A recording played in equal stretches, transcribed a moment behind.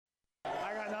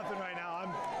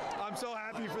I'm so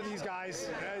happy for these guys.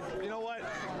 You know what?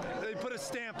 They put a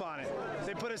stamp on it.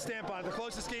 The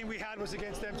closest game we had was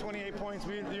against them, 28 points.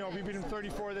 We beat them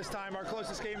 34 this time. Our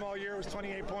closest game all year was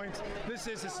 28 points. This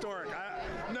is historic.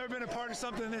 I've never been a part of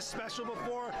something this special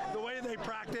before. The way they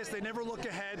practice, they never look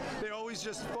ahead. They always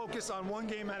just focus on one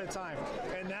game at a time.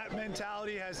 And that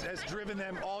mentality has driven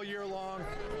them all year long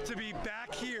to be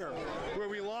back here where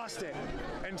we lost it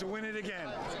and to win it again,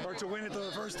 or to win it the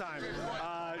first time.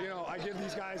 I give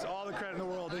these guys all the credit in the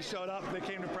world. They showed up, they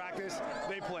came to practice,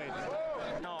 they played.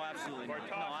 No, absolutely not.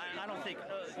 No, I don't think,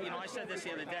 I said this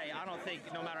the other day, I don't think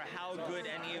no matter how good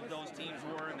any of those teams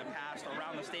were in the past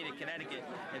around the state of Connecticut,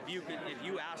 if you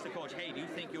ask the coach, hey, do you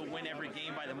think you'll win every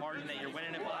game by the margin that you're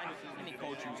winning it by? Any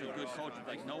coach who's a good coach would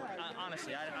be like, nope.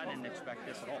 Honestly, I didn't expect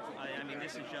this at all. I mean,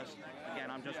 this is just,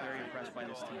 again, I'm just very impressed by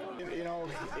this team. It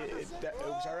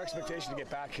was our expectation to get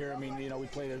back here. I mean, we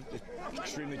played an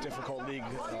extremely difficult league,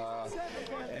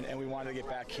 and we wanted to get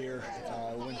back here,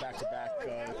 win back-to-back.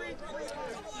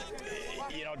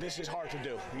 This is hard to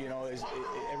do.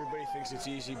 Everybody thinks it's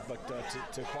easy, but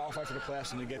to qualify for the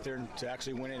playoffs and to get there and to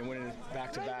actually win it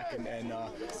back-to-back, and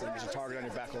there's a target on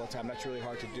your back all the time, that's really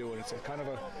hard to do. And it's kind of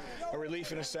a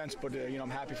relief in a sense, but I'm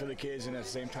happy for the kids, and at the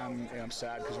same time, I'm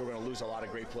sad because we're going to lose a lot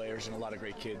of great players and a lot of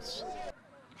great kids.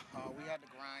 We had to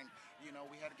grind.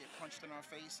 We had to get punched in our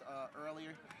face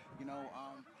earlier.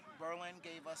 Berlin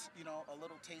gave us, a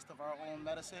little taste of our own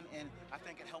medicine, and I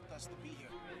think it helped us to be here.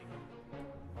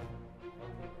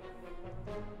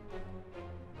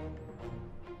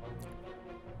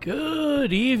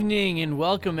 Good evening and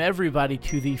welcome everybody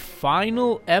to the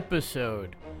final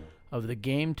episode of the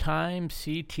Game Time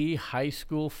CT High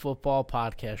School Football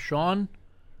Podcast. Sean?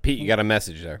 Pete, you got a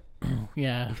message there.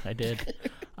 Yeah, I did.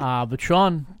 But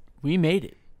Sean, we made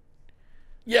it.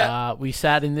 Yeah. We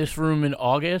sat in this room in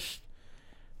August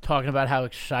talking about how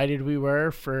excited we were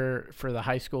for the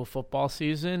high school football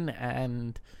season,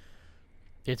 and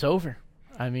it's over.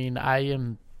 I mean, I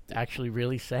am actually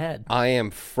really sad. I am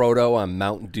Frodo on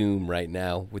Mount Doom right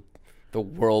now with the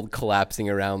world collapsing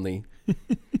around me.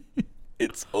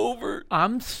 It's over.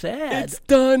 I'm sad. It's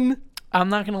done. I'm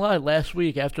not going to lie. Last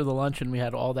week after the luncheon, we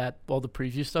had all the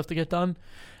preview stuff to get done.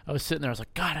 I was sitting there. I was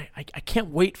like, God, I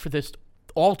can't wait for this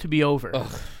all to be over.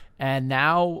 Ugh. And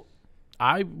now,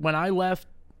 when I left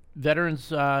Veterans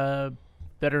Park,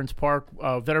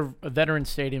 Veterans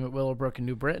Stadium at Willowbrook in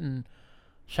New Britain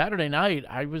Saturday night,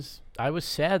 I was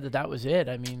sad that was it.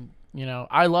 I mean, we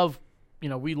love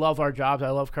our jobs. I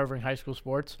love covering high school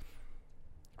sports.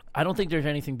 I don't think there's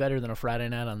anything better than a Friday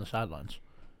night on the sidelines.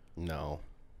 No.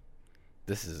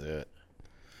 This is it.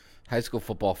 High school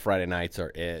football Friday nights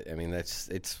are it. I mean,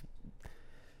 it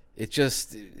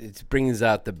brings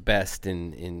out the best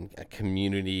in a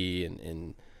community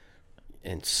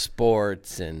and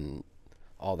sports and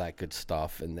all that good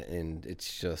stuff, and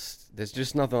it's just there's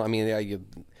just nothing. I mean,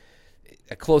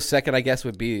 a close second, I guess,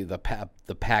 would be the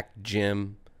packed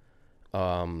gym.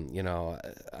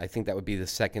 I think that would be the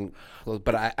second close.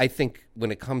 But I think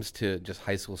when it comes to just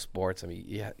high school sports, I mean,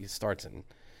 yeah, it starts and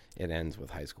it ends with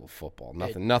high school football.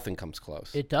 Nothing comes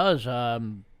close. It does.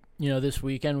 This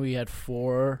weekend we had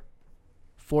four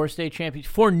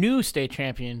new state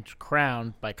champions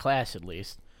crowned by class at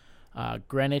least.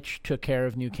 Greenwich took care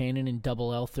of New Canaan in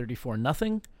Double L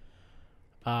 34-0.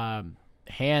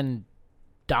 Han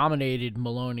dominated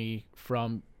Maloney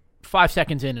from 5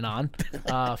 seconds in and on,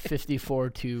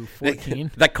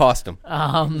 54-14. That cost him.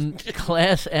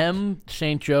 Class M,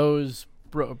 St. Joe's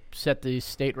set the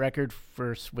state record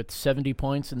with 70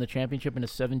 points in the championship in a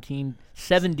 70-18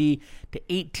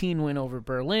 win over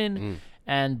Berlin,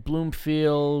 and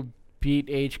Bloomfield beat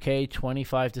HK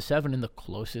 25-7 in the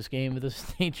closest game of the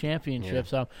state championship. Yeah.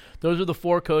 So those are the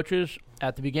four coaches.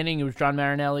 At the beginning, it was John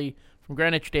Marinelli from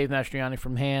Greenwich, Dave Mastriani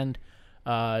from Hand,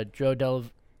 Joe Delavecchia.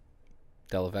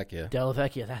 I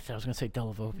was going to say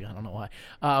Delavopia. I don't know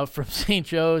why. From St.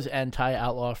 Joe's, and Ty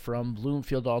Outlaw from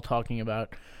Bloomfield, all talking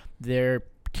about their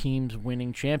teams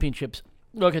winning championships.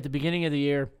 Look, at the beginning of the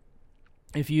year,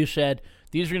 if you said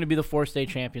these are going to be the four state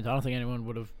champions, I don't think anyone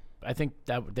would have. I think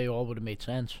that they all would have made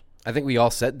sense. I think we all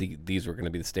said these were going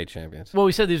to be the state champions. Well,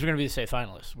 we said these were going to be the state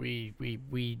finalists.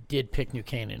 We did pick New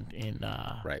Canaan in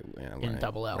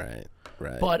Double L.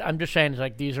 Right. But I'm just saying, it's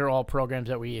like these are all programs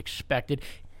that we expected.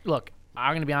 Look,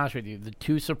 I'm going to be honest with you. The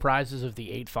two surprises of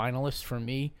the 8 finalists for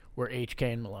me were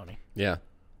HK and Maloney. Yeah.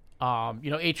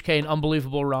 HK, an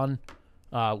unbelievable run,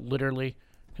 literally,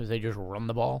 because they just run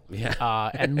the ball.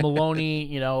 Yeah. And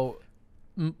Maloney,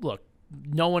 look,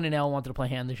 no one in L wanted to play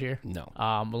Hand this year. No.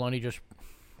 Maloney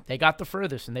they got the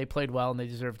furthest, and they played well, and they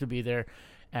deserved to be there,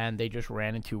 and they just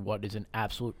ran into what is an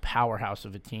absolute powerhouse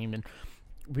of a team. And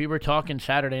we were talking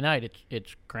Saturday night.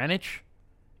 It's Greenwich,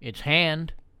 it's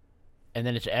Hand, and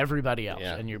then it's everybody else.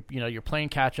 Yeah. And you're playing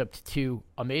catch up to two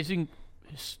amazing,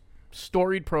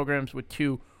 storied programs with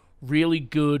two really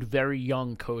good, very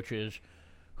young coaches.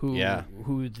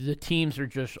 Who the teams are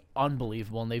just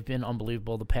unbelievable, and they've been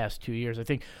unbelievable the past 2 years. I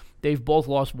think they've both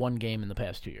lost one game in the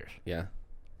past 2 years. Yeah,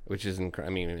 which is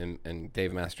incredible. I mean, and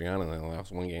Dave Mastriano only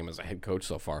lost one game as a head coach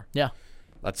so far. Yeah,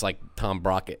 that's like Tom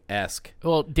Brockett-esque.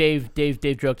 Well, Dave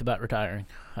joked about retiring.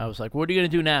 I was like, "What are you going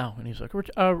to do now?" And he's like,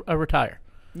 "Retire."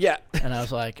 Yeah, and I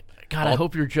was like, "God, I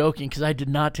hope you're joking because I did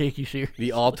not take you serious."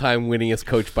 The all-time winningest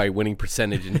coach by winning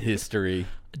percentage in history.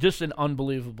 Just an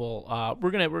unbelievable. We're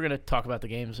gonna talk about the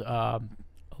games a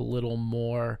little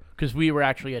more because we were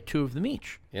actually at two of them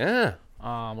each. Yeah,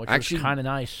 which was kind of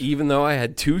nice. Even though I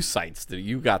had two sites that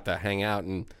you got to hang out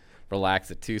and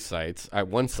relax at two sites. At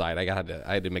one site, I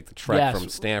had to make the trek from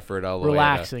Stanford all the way.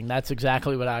 Relaxing. That's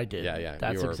exactly what I did. Yeah.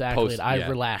 That's exactly it. I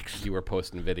relaxed. You were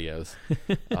posting videos,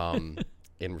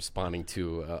 and responding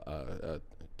to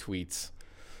tweets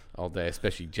all day,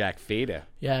 especially Jack Feda.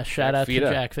 Yeah, shout out to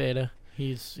Jack Feda.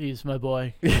 He's my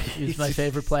boy. He's my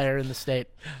favorite player in the state.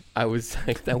 I was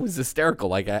like, that was hysterical.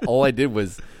 Like all I did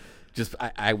was just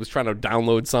I was trying to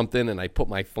download something, and I put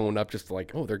my phone up just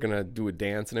like, oh, they're gonna do a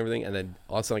dance and everything, and then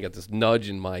all of a sudden I got this nudge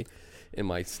in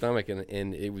my stomach,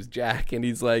 and it was Jack, and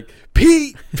he's like,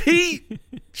 Pete,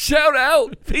 shout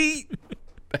out, Pete.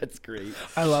 That's great.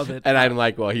 I love it. And I'm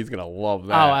like, well, he's gonna love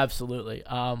that. Oh, absolutely.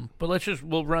 But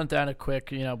we'll run down it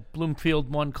quick.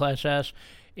 Bloomfield won Class S.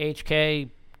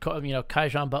 HK.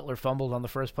 Kaijon Butler fumbled on the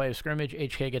first play of scrimmage.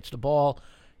 HK gets the ball.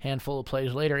 Handful of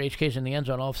plays later, HK's in the end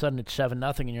zone. All of a sudden, it's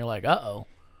 7-0, and you're like, uh-oh.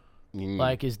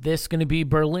 Like, is this going to be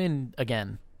Berlin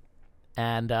again?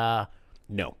 And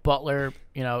no. Butler,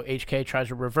 HK tries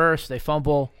to reverse. They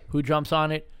fumble. Who jumps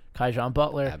on it? Kaijon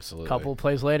Butler. Absolutely. A couple of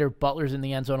plays later, Butler's in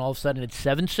the end zone. All of a sudden, it's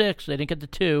 7-6. They didn't get the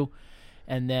 2.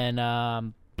 And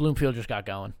then Bloomfield just got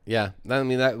going. Yeah.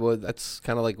 That's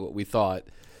kind of like what we thought.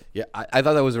 Yeah, I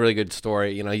thought that was a really good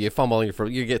story. You fumble on your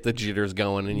first, you get the jitters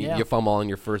going, and you fumble on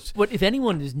your first. But if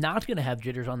anyone is not going to have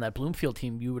jitters on that Bloomfield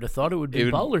team, you would have thought it would be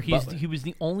Butler. He was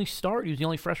the only start. He was the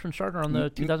only freshman starter on the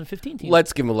 2015 team.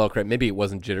 Let's give him a little credit. Maybe it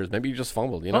wasn't jitters. Maybe he just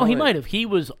fumbled. Oh, he might have. He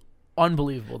was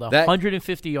unbelievable though.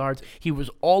 150 yards. He was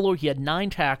all over. He had 9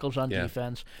 tackles on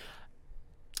defense.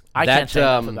 I can't say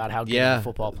enough about how good of a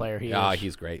football player he is. Yeah,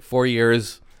 he's great. 4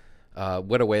 years.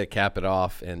 What a way to cap it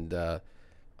off. And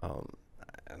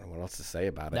I don't know what else to say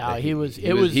about it. No, he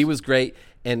was great,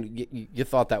 and you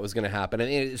thought that was going to happen.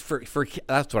 And for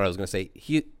that's what I was going to say.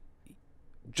 He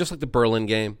just like the Berlin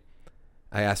game.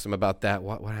 I asked him about that.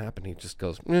 What happened? He just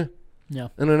goes, no, I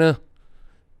don't know.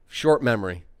 Short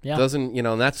memory. Yeah. Doesn't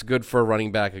and that's good for a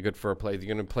running back, good for a play. If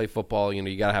you're going to play football,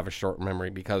 you got to have a short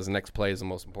memory because the next play is the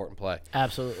most important play.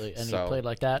 Absolutely, and he played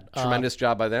like that. Tremendous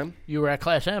job by them. You were at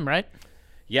Class M, right?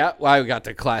 Yeah, well, I got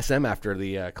to Class M after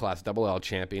the Class LL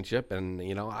championship, and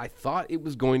I thought it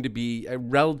was going to be I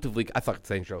thought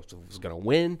St. Joseph was going to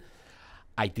win.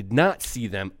 I did not see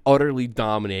them utterly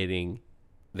dominating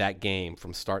that game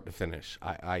from start to finish.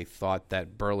 I thought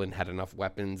that Berlin had enough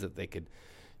weapons that they could,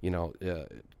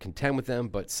 contend with them,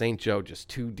 but St. Joe just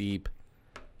too deep,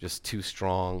 just too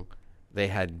strong. They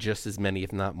had just as many,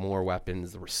 if not more,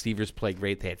 weapons. The receivers played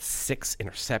great. They had 6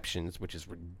 interceptions, which is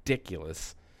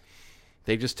ridiculous.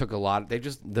 They just took a lot. The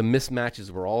mismatches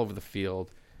were all over the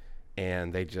field,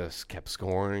 and they just kept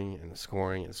scoring and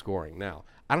scoring and scoring. Now,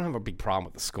 I don't have a big problem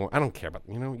with the score. I don't care about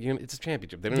it's a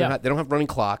championship. They don't have running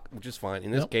clock, which is fine. In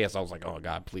this case, I was like, oh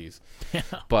God, please.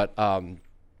 But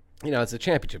it's a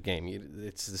championship game.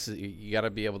 You got to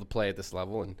be able to play at this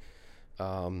level,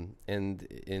 and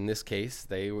in this case,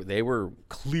 they were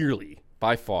clearly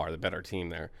by far the better team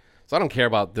there. So I don't care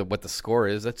about what the score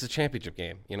is. That's a championship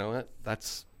game.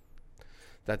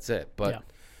 That's it. But,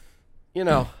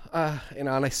 and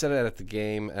I said it at the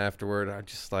game afterward. I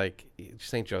just like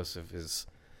St. Joseph it's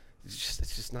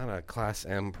just not a Class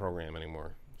M program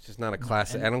anymore. It's just not a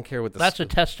Class. I don't care what the. That's a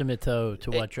testament, though,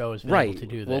 to what Joe has been able to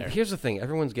do there. Well, here's the thing.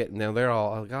 Everyone's getting now. They're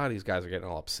all, oh God, these guys are getting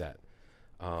all upset.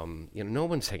 No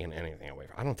one's taking anything away.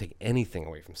 I don't take anything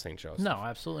away from St. Joseph. No,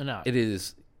 absolutely not. It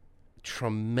is a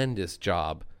tremendous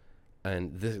job.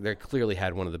 And they clearly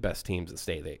had one of the best teams in the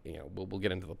state. We'll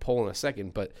get into the poll in a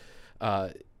second, but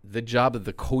the job that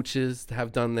the coaches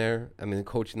have done there,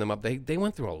 coaching them up, they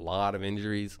went through a lot of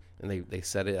injuries, and they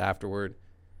said it afterward,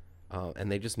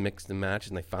 and they just mixed and matched,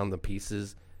 and they found the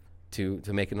pieces to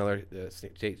make another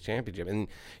state championship. And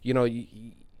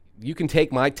you can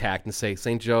take my tact and say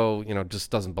St. Joe,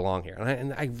 just doesn't belong here,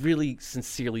 and I really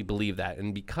sincerely believe that,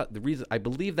 and because the reason I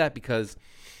believe that because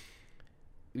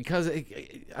because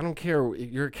I don't care.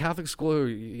 You're a Catholic school, or,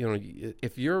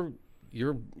 if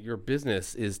your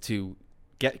business is to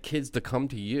get kids to come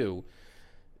to you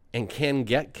and can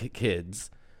get kids,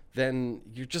 then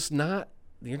you're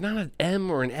not an M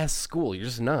or an S school. You're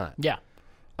just not. Yeah.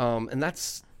 And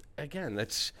that's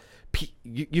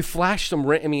you flash some.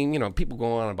 I mean, people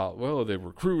go on about, well, they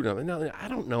recruit. No, I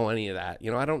don't know any of that.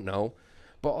 I don't know.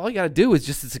 But all you got to do is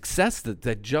just the success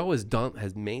that Joe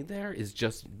has made there is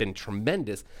just been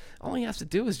tremendous. All he has to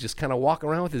do is just kind of walk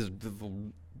around with his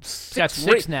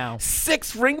six now.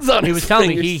 6 rings on his fingers. He was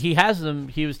telling me he has them.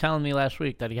 He was telling me last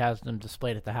week that he has them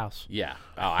displayed at the house. Yeah.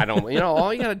 Oh, I don't.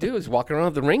 All you got to do is walk around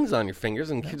with the rings on your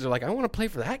fingers, and kids are like, I want to play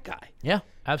for that guy. Yeah,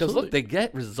 absolutely. Because look, they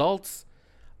get results.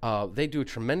 They do a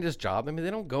tremendous job. I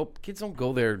mean, kids don't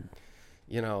go there,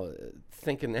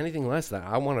 thinking anything less than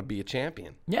I want to be a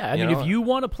champion. Yeah, I mean, if you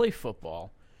want to play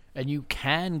football and you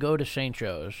can go to St.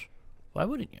 Joe's, why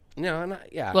wouldn't you? No,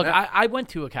 yeah. Look, I went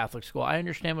to a Catholic school. I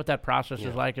understand what that process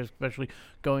is like, especially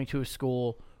going to a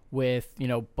school with,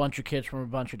 a bunch of kids from a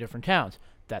bunch of different towns.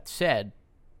 That said,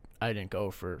 I didn't go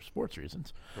for sports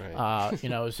reasons. Right.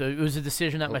 So it was a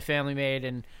decision that my family made,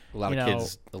 and a lot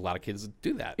of kids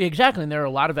do that. Exactly, and there are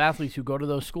a lot of athletes who go to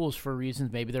those schools for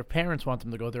reasons. Maybe their parents want them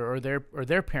to go there, or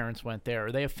their parents went there,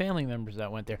 or they have family members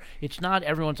that went there. It's not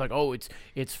everyone's like, oh,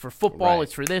 it's for football, right.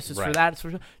 It's for this, it's right. for that, it's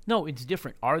for no. It's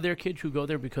different. Are there kids who go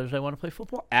there because they want to play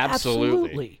football?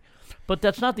 Absolutely. But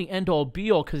that's not the end-all,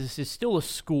 be-all, because this is still a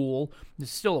school. This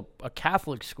is still a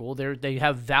Catholic school. They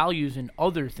have values in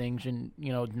other things, and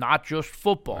not just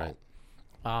football.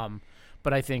 Right.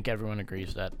 But I think everyone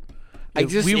agrees that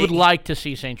we would like to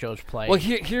see St. Joe's play. Well,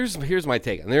 here's my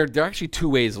take. And there are actually 2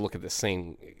 ways to look at the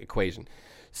same equation.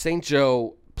 St.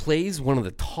 Joe plays one of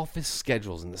the toughest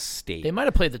schedules in the state. They might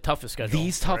have played the toughest schedule.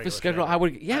 These toughest schedule,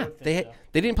 they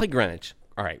didn't play Greenwich.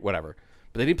 All right, whatever.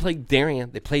 But they didn't play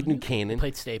Darien. They played New Canaan. They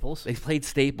played Staples. They played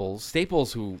Staples.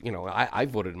 Staples, who, I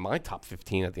voted in my top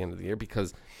 15 at the end of the year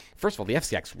because, first of all, the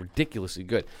FCX is ridiculously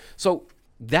good. So,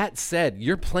 that said,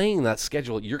 you're playing that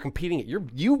schedule. You're competing.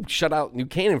 You shut out New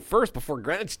Canaan first before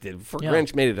Greenwich did, before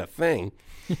Greenwich made it a thing.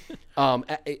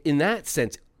 In that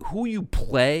sense, who you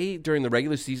play during the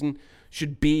regular season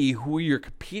should be who you're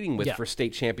competing with for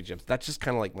state championships. That's just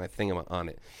kind of like my thing on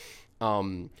it.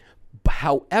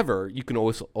 However, you can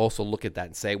also look at that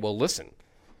and say, well, listen,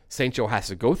 St. Joe has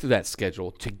to go through that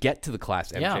schedule to get to the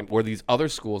Class M champ, where these other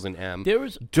schools in M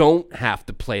don't have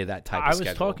to play that type of schedule.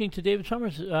 I was talking to David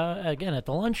Summers again at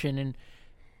the luncheon, and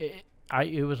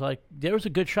it was like there was a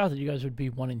good shot that you guys would be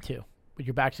 1-2 with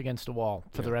your backs against the wall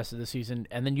for the rest of the season,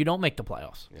 and then you don't make the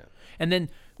playoffs. Yeah. And then,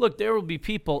 look, there will be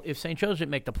people, if St. Joe's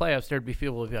didn't make the playoffs, there'd be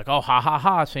people who would be like, oh, ha, ha,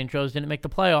 ha, St. Joe's didn't make the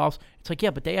playoffs. It's like,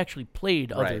 yeah, but they actually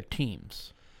played other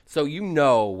teams. So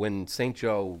when St.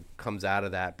 Joe comes out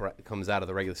of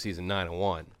the regular season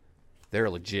 9-1, they're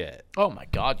legit. Oh my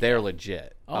God, they're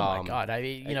legit. Oh my God,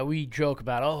 we joke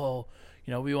about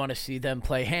we want to see them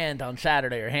play Hand on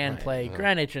Saturday or play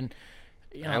Greenwich, and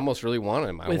I almost really want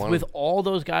them. With all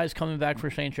those guys coming back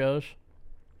for St. Joe's,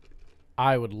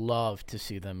 I would love to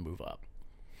see them move up.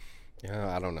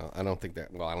 Yeah, I don't know. I don't think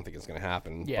it's going to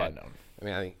happen. Yeah, but, no.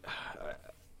 I mean,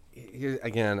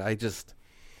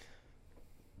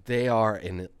 they are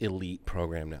an elite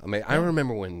program now. I mean, I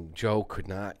remember when Joe could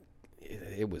not.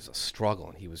 It was a struggle,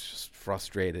 and he was just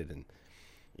frustrated, and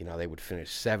they would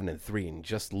finish 7-3 and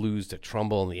just lose to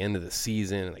Trumbull in the end of the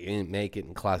season, and they didn't make it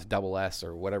in Class SS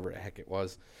or whatever the heck it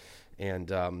was, and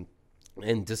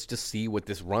just to see what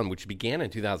this run, which began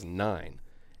in 2009,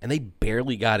 and they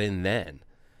barely got in then,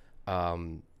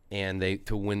 and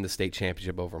to win the state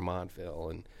championship over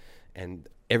Montville, and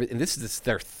this is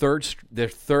their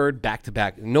third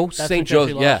back-to-back. That's St. what Joe's.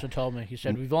 Jesse Lawson told me. He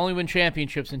said we've only won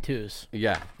championships in 2s.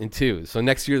 Yeah, in 2s. So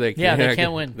next year they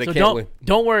can't win. They so can't win.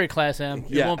 Don't worry, Class M.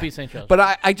 It won't be St. Joe's.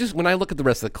 But I just when I look at the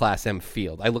rest of the Class M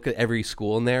field, I look at every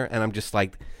school in there, and I'm just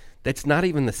like, that's not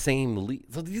even the same league.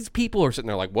 So these people are sitting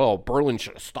there like, well, Berlin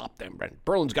should have stopped them.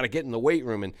 Berlin's got to get in the weight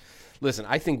room. And listen,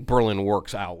 I think Berlin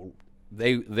works out.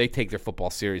 They take their football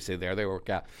seriously there. They work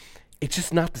out. It's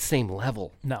just not the same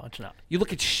level. No, it's not. You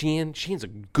look at Sheehan. Sheehan's a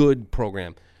good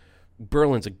program.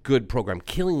 Berlin's a good program.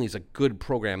 Killingly's a good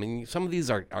program. And some of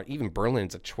these are even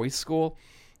Berlin's a choice school,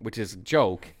 which is a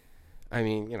joke. I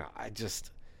mean,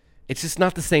 it's just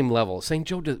not the same level. St.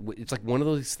 Joe, it's like one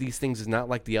of these things is not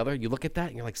like the other. You look at that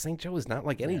and you're like, St. Joe is not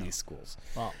like any of these schools.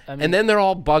 Well, and then they're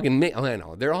all bugging me. I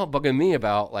know they're all bugging me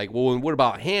about like, well, and what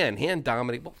about Hand? Hand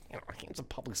dominate. Well, Hand's a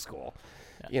public school.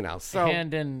 So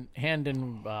Hand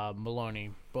and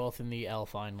Maloney both in the L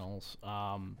finals.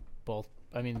 Both,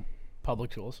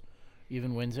 public schools.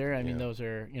 even Windsor. I mean, those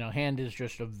are, Hand is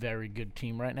just a very good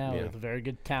team right now with very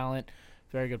good talent,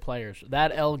 very good players.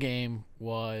 That L game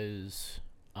was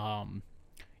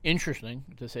interesting,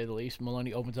 to say the least.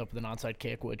 Maloney opens up with an onside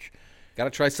kick, which... Got to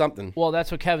try something. Well,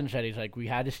 that's what Kevin said. He's like, we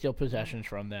had to steal possessions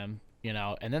from them,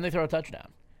 and then they throw a touchdown.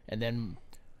 And then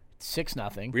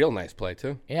 6-0. Real nice play,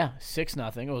 too. Yeah,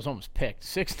 6-0. It was almost picked.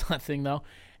 6-0, though.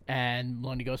 And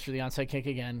Maloney goes for the onside kick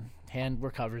again. Hand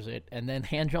recovers it. And then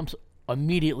Hand jumps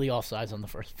immediately offsides on the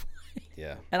first play.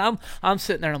 Yeah. And I'm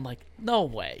sitting there and I'm like, no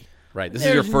way. Right. This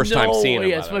is your first time seeing it.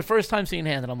 Yeah, it's my first time seeing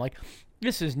Hand. And I'm like,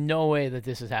 this is no way that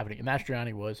this is happening. And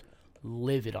Mastriani was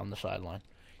livid on the sideline.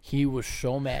 He was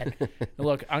so mad.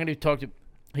 Look, I'm going to talk to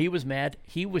 – he was mad.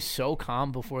 He was so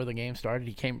calm before the game started.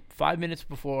 He came 5 minutes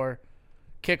before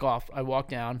kickoff. I walk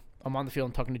down. I'm on the field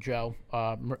and talking to Joe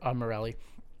Morelli.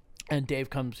 And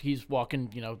Dave comes. He's walking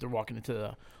 – they're walking into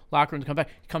the locker room to come back.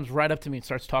 He comes right up to me and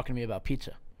starts talking to me about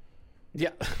pizza.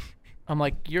 Yeah. I'm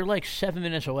like, you're like 7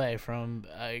 minutes away from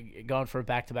going for a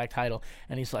back-to-back title.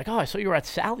 And he's like, oh, I saw you were at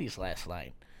Sally's last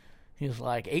night. He was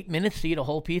like, 8 minutes to eat a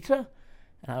whole pizza?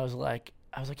 And I was like,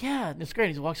 yeah, it's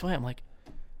great. He walks away. I'm like,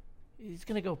 he's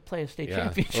going to go play a state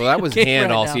championship. Well, that was Hand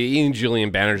right also. now. Even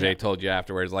Julian Banerjee told you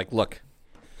afterwards, like, look,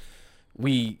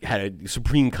 we had a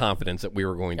supreme confidence that we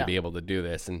were going to be able to do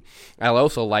this. And I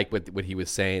also like what he was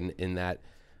saying in that,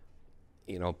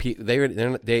 they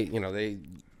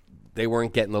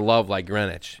weren't getting the love like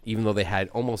Greenwich, even though they had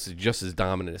almost just as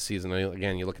dominant a season.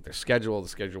 Again, you look at their schedule. The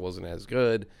schedule wasn't as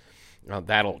good.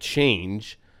 That'll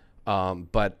change.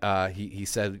 But he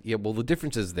said, well, the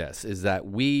difference is this, is that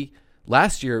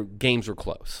last year games were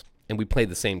close, and we played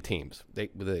the same teams.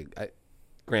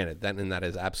 Granted, that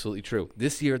is absolutely true.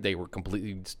 This year they were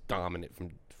completely dominant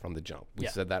from the jump. We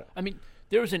said that. I mean,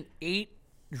 there was an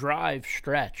 8-drive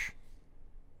stretch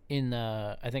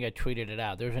I think I tweeted it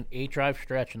out. There was an 8-drive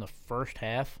stretch in the first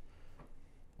half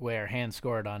where Hand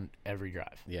scored on every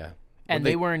drive. Yeah. And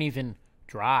they weren't even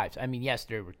drives. I mean, yes,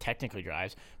 there were technically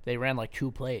drives. They ran like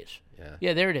 2 plays.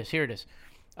 Yeah, there it is. Here it is.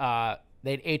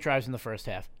 They had 8 drives in the first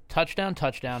half.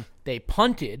 Touchdown. They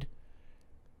punted,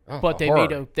 but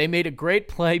they made a great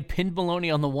play. Pinned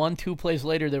Maloney on the 1-2 plays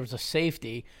later. There was a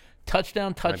safety.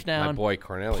 Touchdown. My boy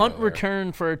Cornelio. Punt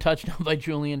return for a touchdown by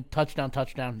Julian. Touchdown.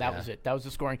 That was it. That was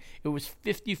the scoring. It was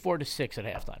 54-6 at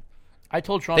halftime. I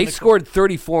told Sean they scored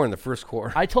 34 in the first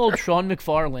quarter. I told Sean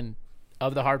McFarland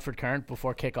of the Hartford Current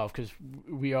before kickoff, because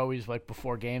we always,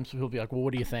 before games, he'll be like, well,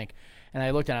 what do you think? And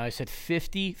I looked at him, I said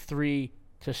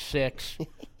 53-6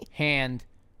 Hand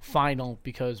final,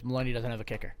 because Maloney doesn't have a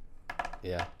kicker.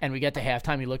 Yeah. And we get to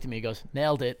halftime, he looked at me, he goes,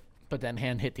 nailed it, but then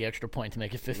Hand hit the extra point to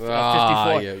make it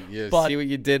 54. You see what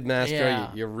you did, Master?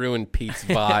 Yeah. You ruined Pete's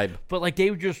vibe. But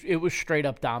it was straight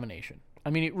up domination.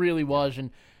 I mean, it really was. And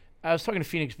I was talking to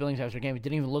Phoenix Billings after the game. It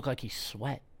didn't even look like he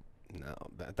sweat. No,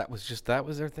 that was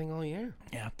their thing all year.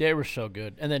 Yeah, they were so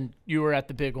good. And then you were at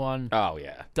the big one. Oh,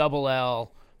 yeah. Double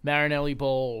L, Marinelli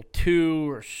Bowl 2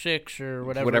 or 6 or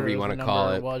whatever you want to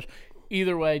call it. Was.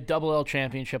 Either way, Double L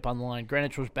championship on the line.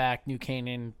 Greenwich was back. New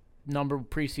Canaan,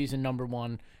 preseason number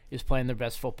 1, is playing their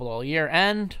best football all year.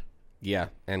 And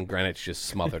Greenwich just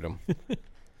smothered them.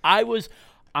 I'm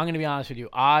going to be honest with you.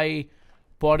 I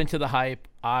bought into the hype.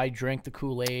 I drank the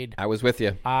Kool-Aid. I was with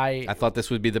you. I thought this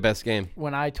would be the best game.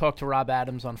 When I talked to Rob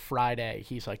Adams on Friday,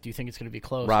 he's like, do you think it's going to be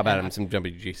close? Rob Adams from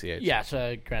WGCH. Yes,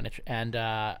 Greenwich. And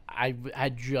I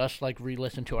had just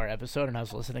re-listened to our episode, and I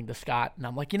was listening to Scott, and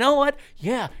I'm like, you know what?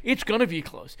 Yeah, it's going to be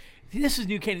close. This is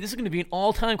New Canaan. This is going to be an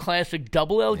all-time classic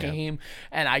Double L game,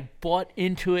 and I bought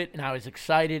into it, and I was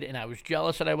excited, and I was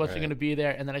jealous that I wasn't going to be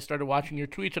there, and then I started watching your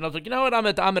tweets, and I was like, you know what? I'm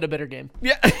at a better game.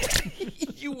 Yeah,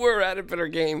 you were at a better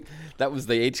game. That was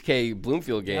the HK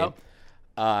Bloomfield game.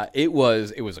 Yep. It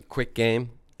was a quick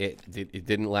game. It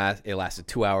didn't last. It lasted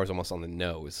 2 hours, almost on the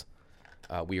nose.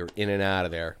 We were in and out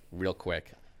of there real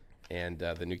quick, and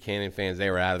the New Canaan fans, they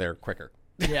were out of there quicker.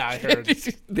 Yeah, I heard.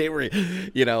 They were,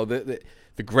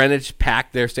 the Greenwich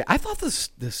packed their state. I thought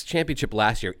this championship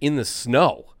last year in the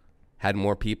snow had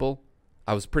more people.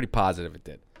 I was pretty positive it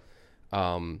did.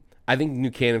 I think New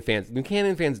Canaan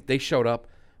fans, they showed up,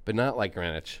 but not like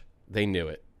Greenwich. They knew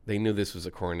it. They knew this was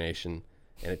a coronation,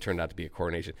 and it turned out to be a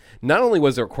coronation. Not only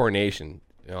was there a coronation,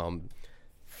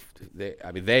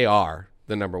 they are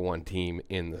the number 1 team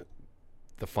in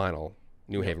the final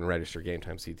New Haven Register Game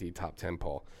Time CT Top 10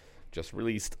 poll, just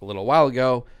released a little while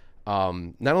ago.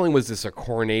 Not only was this a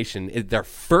coronation, their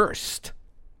first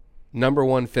number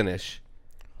 1 finish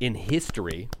in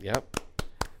history. Yep,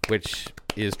 which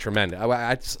is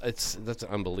tremendous. That's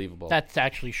unbelievable. That's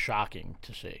actually shocking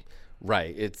to see.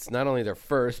 Right. It's not only their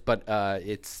first, but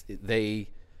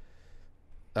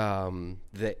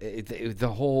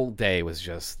the whole day was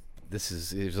just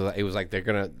it was like they're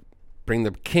gonna bring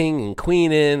the king and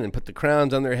queen in and put the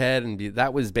crowns on their head, and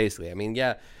that was basically. I mean,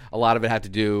 yeah, a lot of it had to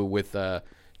do with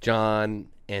John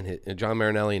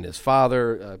Marinelli and his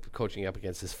father coaching up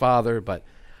against his father, but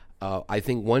I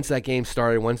think once that game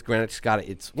started, once Greenwich got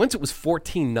it, once it was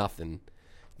 14-0,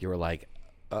 you were like,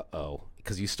 uh-oh,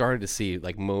 because you started to see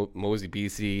like Mosey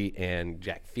Bisi and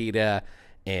Jack Fida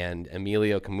and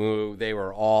Emilio Camus. They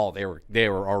were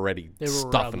already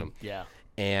stuffing them. Yeah.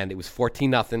 And it was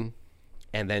 14-0,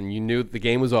 and then you knew the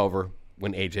game was over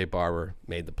when AJ Barber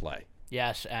made the play.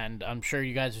 Yes, and I'm sure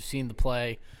you guys have seen the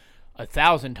play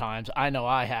 1,000 times. I know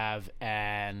I have,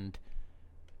 and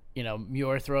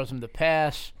Muir throws him the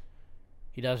pass.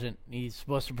 He's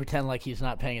supposed to pretend like he's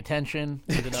not paying attention,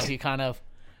 even though he kind of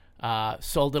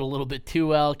sold it a little bit too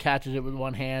well, catches it with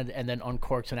one hand, and then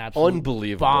uncorks an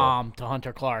absolute bomb to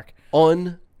Hunter Clark.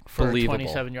 Unbelievable. For a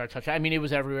 27-yard touchdown. I mean, it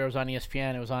was everywhere. It was on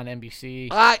ESPN. It was on NBC.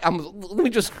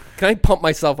 Can I pump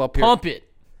myself up here? Pump it.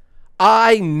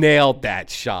 I nailed that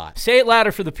shot. Say it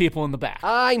louder for the people in the back.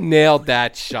 I nailed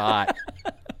that shot.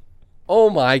 Oh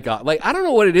my God! Like, I don't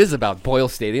know what it is about Boyle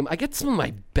Stadium. I get some of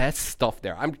my best stuff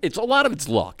there. It's a lot of it's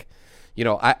luck.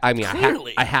 I mean,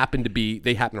 I happen to be.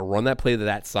 They happen to run that play to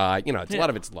that side. It's a lot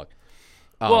of it's luck.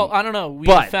 Well, I don't know. We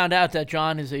found out that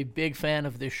John is a big fan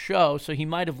of this show, so he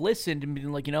might have listened and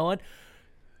been like, you know what?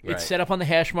 It's set up on the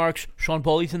hash marks. Sean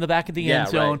Boley's in the back of the end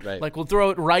zone. Right. Like, we'll throw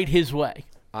it right his way.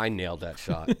 I nailed that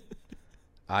shot.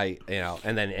 And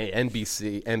then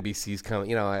NBC's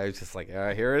coming. I was just like,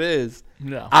 here it is.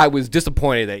 No. I was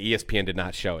disappointed that ESPN did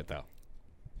not show it, though.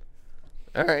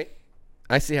 All right.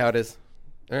 I see how it is.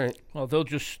 All right. Well, they'll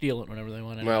just steal it whenever they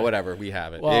want. Well, whatever. We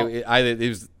have it. Well, it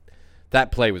was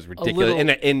that play was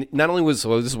ridiculous. And not only was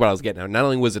this is what I was getting at. Not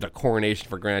only was it a coronation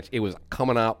for Greenwich, it was a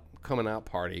coming out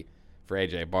party for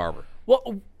AJ Barber.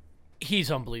 Well,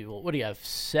 he's unbelievable. What do you have?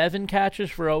 7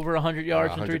 catches for over 100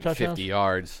 yards and 3 touchdowns? 150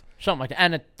 yards. Something like that.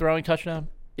 And a throwing touchdown?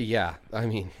 Yeah. I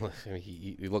mean,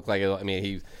 he looked like,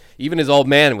 even his old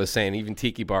man was saying, even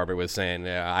Tiki Barber was saying,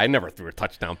 I never threw a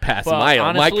touchdown pass in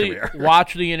my career.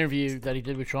 Watch the interview that he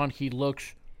did with Sean. He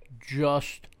looks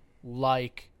just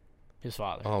like his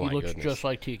father. Oh, he looks just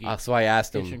like Tiki. So I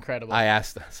asked him. It's incredible. I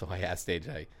asked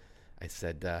AJ, I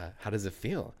said, how does it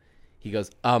feel? He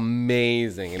goes,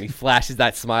 amazing. And he flashes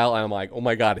that smile, and I'm like, oh,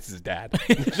 my God, it's his dad.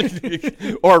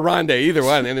 Or Rondé, either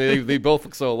one. And they both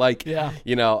look so alike. Yeah.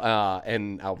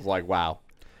 And I was like, wow.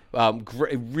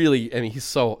 Really, he's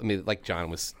so, like John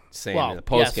was saying in the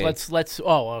postgame. Yes, let's,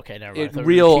 okay, never mind.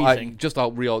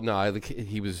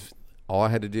 He was, all I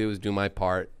had to do was do my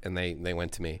part, and they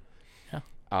went to me. Yeah.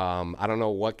 I don't know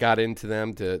what got into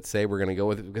them to say we're going to go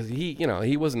with it, because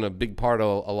he wasn't a big part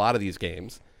of a lot of these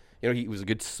games. He was a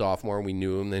good sophomore, and we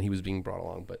knew him. Then he was being brought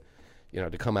along. But,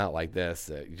 to come out like this,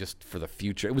 just for the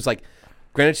future. It was like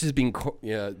Greenwich is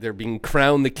they're being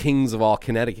crowned the kings of all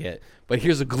Connecticut. But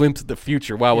here's a glimpse of the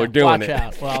future while we're doing it. Watch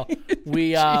out. Well,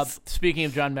 we speaking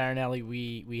of John Marinelli,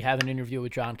 we have an interview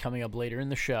with John coming up later in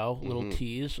the show. A little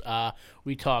tease.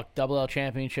 We talk Double L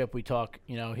Championship. We talk,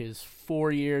 his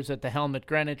 4 years at the helm at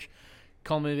Greenwich,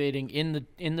 culminating in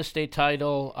the state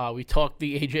title. We talk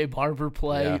the AJ Barber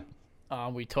play. Yeah.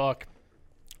 We talk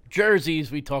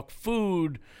jerseys. We talk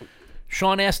food.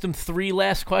 Sean asked him 3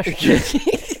 last questions.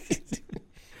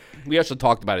 We also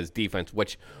talked about his defense,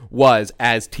 which was,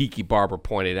 as Tiki Barber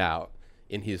pointed out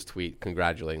in his tweet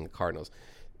congratulating the Cardinals,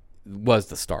 was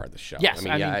the star of the show. Yes,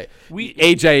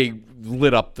 AJ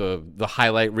lit up the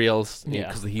highlight reels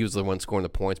because he was the one scoring the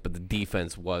points, but the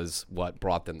defense was what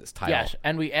brought them this title. Yes,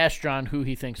 and we asked John who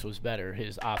he thinks was better,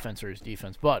 his offense or his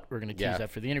defense, but we're going to tease that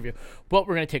for the interview. But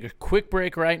we're going to take a quick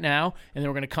break right now, and then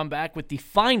we're going to come back with the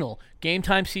final Game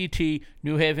Time CT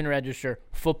New Haven Register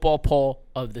football poll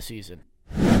of the season.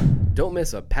 Don't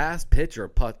miss a pass, pitch, or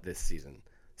putt this season.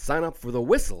 Sign up for the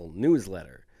Whistle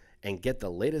newsletter and get the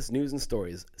latest news and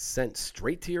stories sent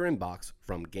straight to your inbox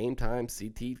from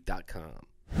GameTimeCT.com.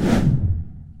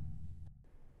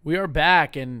 We are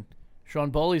back, and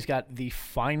Sean Boley's got the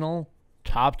final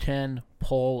top 10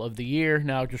 poll of the year.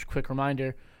 Now, just a quick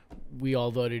reminder, we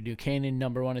all voted New Canaan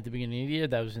number 1 at the beginning of the year.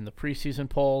 That was in the preseason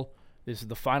poll. This is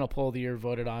the final poll of the year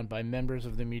voted on by members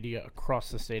of the media across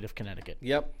the state of Connecticut.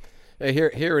 Yep.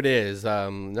 Here it is.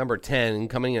 Number 10,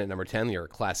 coming in at number 10, your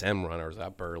Class M runners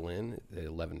up Berlin,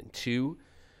 11-2.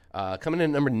 Coming in at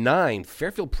number 9,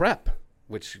 Fairfield Prep,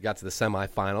 which got to the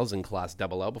semifinals in Class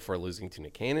Double-L before losing to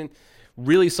New Canaan.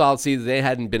 Really solid season. They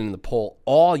hadn't been in the poll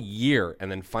all year,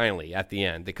 and then finally at the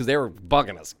end, because they were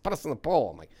bugging us, put us in the poll.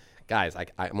 I'm like, guys,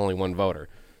 I'm only one voter.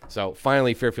 So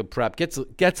finally, Fairfield Prep gets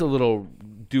a little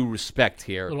due respect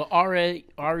here. Little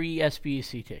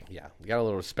RESPECT. Yeah, we got a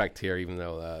little respect here, even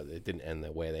though it didn't end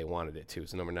the way they wanted it to.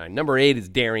 So number 9. Number 8 is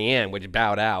Darien, which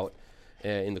bowed out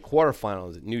in the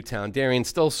quarterfinals at Newtown. Darien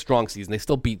still strong season. They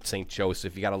still beat St.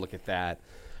 Joseph. You got to look at that.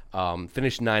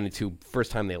 Finished 9-2.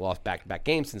 First time they lost back-to-back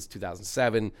games since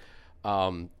 2007.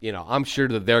 I'm sure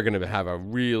that they're going to have a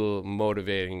real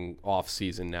motivating off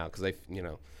season now because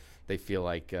they feel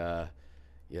like.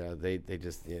 They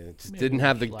just didn't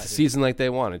have the season like they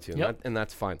wanted to, and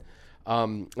that's fine.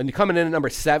 And you're coming in at number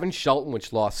 7, Shelton,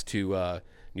 which lost to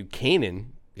New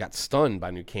Canaan. Got stunned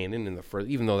by New Canaan in the first,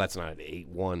 even though that's not an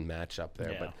 8-1 matchup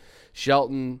there. Yeah. But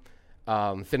Shelton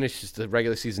finished the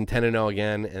regular season 10-0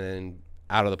 again, and then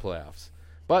out of the playoffs.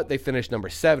 But they finished number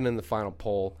 7 in the final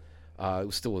poll.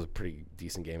 It still was a pretty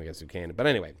decent game against New Canaan. But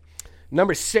anyway,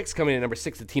 number 6 coming in. Number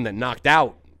 6, the team that knocked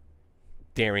out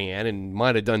Darien and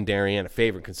might have done Darien a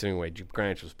favor considering the way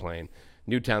Greenwich was playing.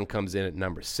 Newtown comes in at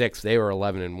number 6. They were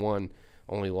 11-1.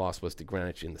 Only loss was to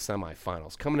Greenwich in the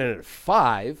semifinals. Coming in at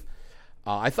 5,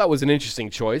 I thought was an interesting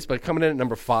choice, but coming in at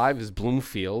number 5 is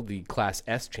Bloomfield, the Class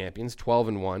S champions,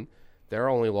 12-1. Their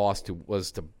only loss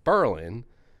was to Berlin,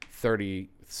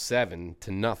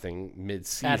 37-0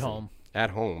 mid-season.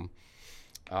 At home.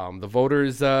 The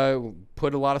voters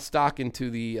put a lot of stock into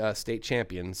the state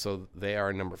champions, so they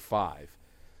are number 5.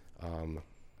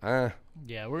 We're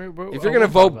if you're gonna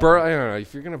vote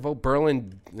if you're gonna vote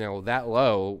Berlin, that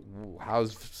low,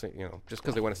 how's just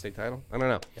because they won a state title? I don't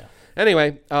know. Yeah.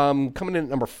 Anyway, coming in at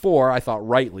number 4, I thought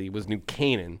rightly was New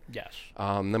Canaan. Yes.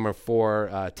 Number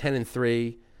 4,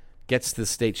 10-3, gets the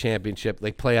state championship.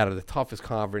 They play out of the toughest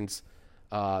conference.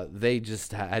 They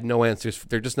just had no answers.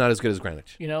 They're just not as good as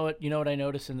Greenwich. You know what I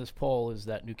noticed in this poll is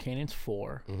that New Canaan's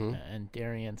 4 and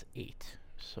Darien's 8.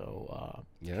 So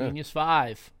Genius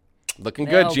 5. Looking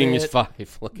good, Genius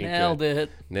 5. Looking good.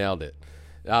 Nailed it.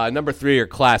 Number 3 are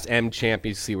Class M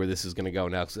champions. See where this is going to go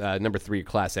now. Number 3 are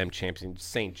Class M champions,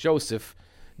 St. Joseph.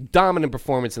 Dominant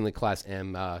performance in the Class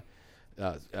M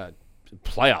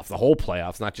playoff, the whole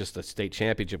playoffs, not just the state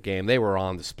championship game. They were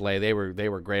on display. They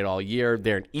were great all year.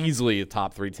 They're easily a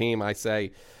top 3 team, I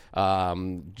say.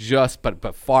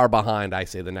 But far behind, I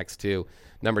say, the next 2.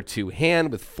 Number 2,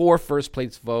 Hand with 4 first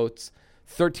place votes,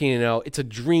 13-0. It's a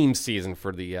dream season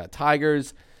for the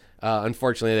Tigers.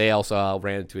 Unfortunately, they also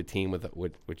ran into a team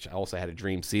which also had a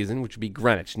dream season, which would be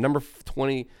Greenwich. Number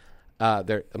 20,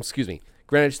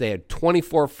 Greenwich, they had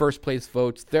 24 first place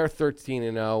votes. They're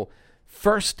 13-0.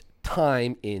 First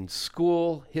time in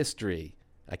school history.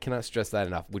 I cannot stress that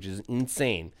enough, which is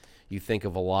insane. You think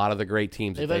of a lot of the great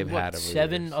teams that they've had over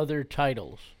 7 other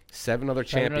titles. 7 other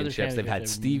championships. They've had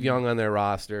Steve Young on their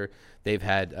roster. They've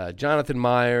had Jonathan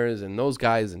Myers and those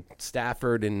guys in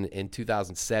Stafford in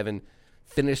 2007.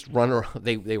 Finished runner.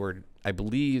 They were, I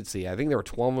think they were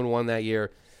 12-1 that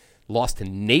year. Lost to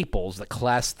Naples, the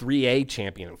Class 3A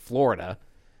champion in Florida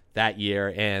that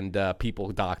year, and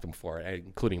people docked them for it,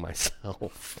 including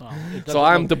myself. Well, so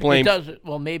I'm to blame.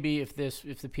 Well, maybe if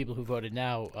the people who voted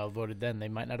now voted then, they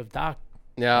might not have docked.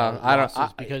 Yeah,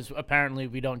 because apparently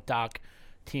we don't dock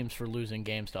teams for losing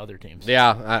games to other teams.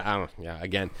 Yeah, I don't. Yeah,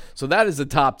 again. So that is the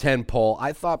top 10 poll.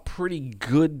 I thought pretty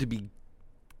good to be,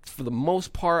 for the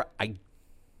most part. I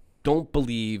don't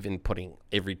believe in putting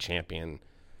every champion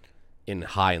in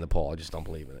high in the poll. I just don't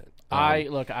believe in it.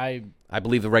 I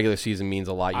believe the regular season means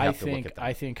a lot. You have to look at that.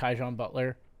 I think Kyjon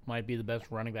Butler might be the best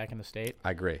running back in the state.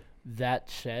 I agree. That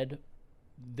said,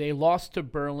 they lost to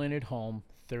Berlin at home,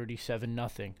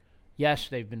 37-0. Yes,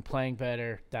 they've been playing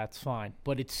better. That's fine.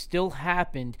 But it still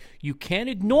happened. You can't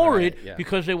ignore it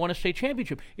because they won a state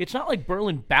championship. It's not like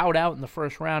Berlin bowed out in the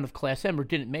first round of Class M or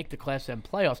didn't make the Class M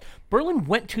playoffs. Berlin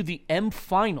went to the M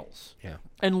finals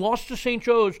and lost to St.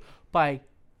 Joe's by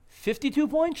 52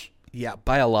 points. Yeah,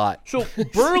 by a lot. So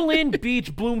Berlin beats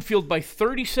Bloomfield by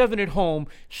 37 at home.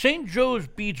 St. Joe's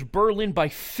beats Berlin by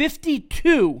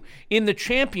 52 in the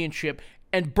championship.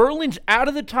 And Berlin's out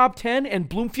of the top 10, and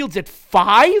Bloomfield's at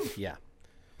 5. Yeah,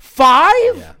 5.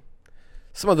 Yeah.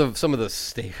 Some of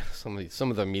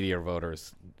the media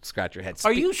voters scratch your heads.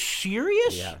 Are you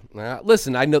serious? Yeah.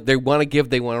 Listen, I know they want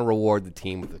to reward the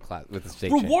team with the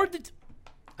state. Reward the.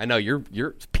 I know you're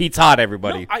Pete's hot.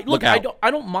 Everybody, no, look out.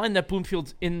 I don't mind that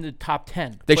Bloomfield's in the top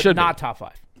 10. They should not be. Top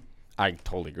 5. I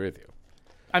totally agree with you.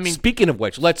 I mean, speaking of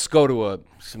which, let's go to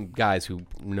some guys who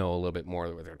know a little bit more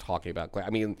of what they're talking about. I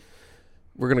mean.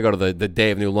 We're going to go to the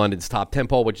Day of New London's top 10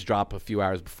 poll, which dropped a few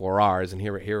hours before ours, and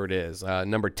here it is.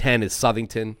 Number 10 is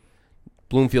Southington.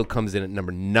 Bloomfield comes in at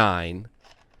number 9.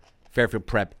 Fairfield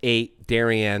Prep 8.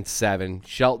 Darien 7.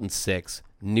 Shelton 6.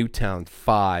 Newtown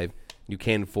 5. New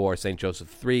Canaan 4, St. Joseph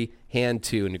 3, Hand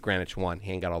 2, and New Greenwich 1.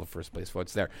 Hand got all the first place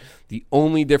votes there. The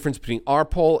only difference between our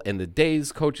poll and the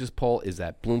day's coaches poll is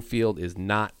that Bloomfield is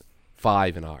not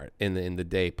 5 in the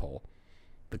day poll.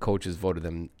 The coaches voted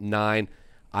them 9.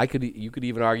 You could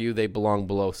even argue they belong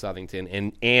below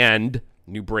Southington and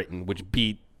New Britain, which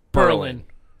beat Berlin.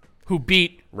 Who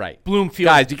beat Right. Bloomfield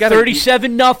Guys, you gotta-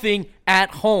 37-0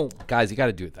 at home. Guys, you got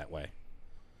to do it that way.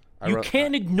 You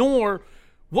can't ignore.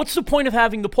 What's the point of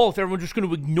having the poll if everyone's just going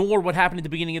to ignore what happened at the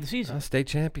beginning of the season? State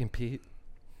champion, Pete.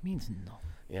 Means nothing.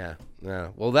 Yeah.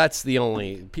 Well, that's the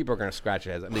only people are going to scratch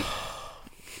their heads. I mean,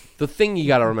 the thing you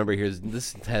got to remember here is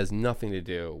this has nothing to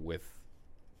do with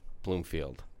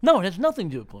Bloomfield. No, it has nothing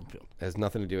to do with Bloomfield. It has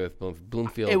nothing to do with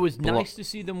Bloomfield. It was nice to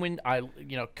see them win.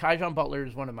 Kaijon Butler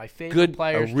is one of my favorite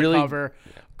players to cover.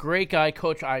 Great guy,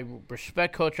 Coach. I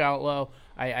respect Coach Outlaw.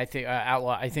 I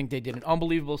think they did an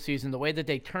unbelievable season. The way that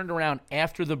they turned around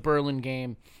after the Berlin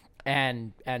game,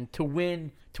 and to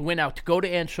win out, to go to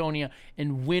Ansonia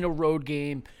and win a road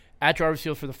game at Jarvis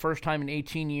Field for the first time in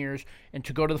 18 years, and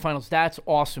to go to the finals, that's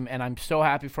awesome, and I'm so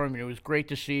happy for him. It was great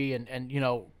to see,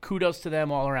 and kudos to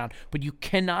them all around. But you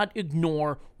cannot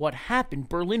ignore what happened.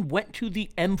 Berlin went to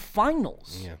the M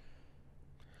finals. Yeah.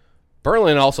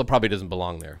 Berlin also probably doesn't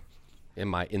belong there in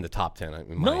the top 10.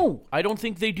 No, I don't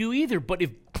think they do either. But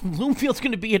if Bloomfield's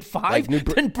going to be at 5,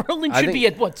 then Berlin should be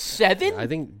at 7? I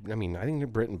think New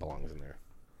Britain belongs in there.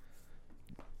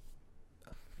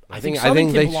 I think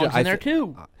Southington belongs in there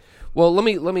too. Well, let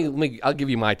me. I'll give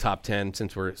you my top 10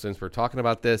 since we're talking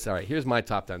about this. All right, here's my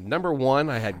top 10. Number 1,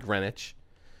 I had Greenwich.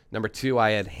 Number 2,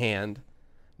 I had Hand.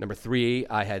 Number 3,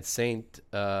 I had Saint.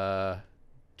 Sorry,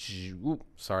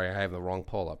 I have the wrong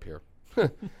poll up here.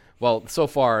 Well, so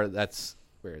far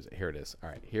where is it? Here it is. All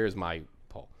right, here's my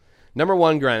poll. Number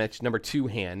 1, Greenwich. Number 2,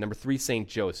 Hand. Number 3, St.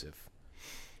 Joseph.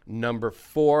 Number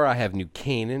 4, I have New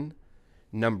Canaan.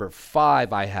 Number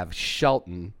 5, I have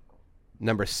Shelton.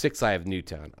 Number 6, I have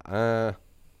Newtown. I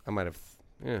might have,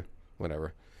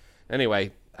 whatever.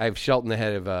 Anyway, I have Shelton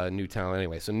ahead of Newtown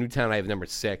anyway. So Newtown, I have number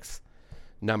 6.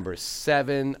 Number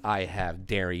 7, I have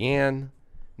Darien.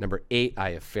 Number 8,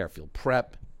 I have Fairfield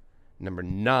Prep. Number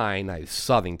 9, I have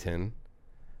Southington.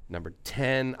 Number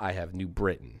 10, I have New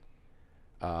Britain.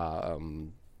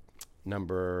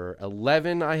 Number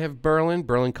 11, I have Berlin.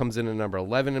 Berlin comes in at number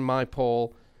 11 in my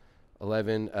poll.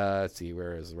 11, let's see,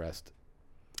 where is the rest?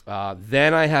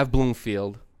 Then I have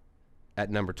Bloomfield at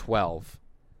number 12.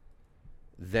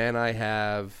 Then I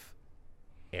have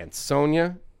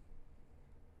Ansonia,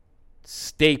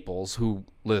 Staples, who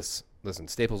listen,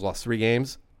 Staples lost 3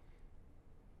 games.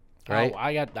 Right? Oh,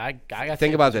 I got.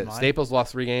 Think about this. Staples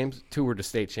lost 3 games. 2 were to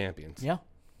state champions. Yeah.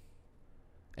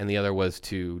 And the other was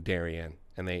to Darien,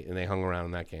 and they hung around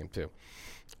in that game too.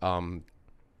 And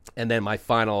then my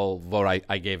final vote,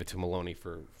 I gave it to Maloney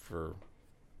for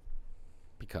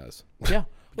because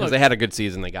they had a good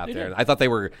season. They got there. Did. I thought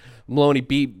Maloney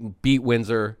beat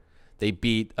Windsor. They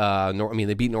beat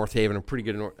they beat North Haven. A pretty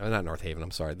good not North Haven. I'm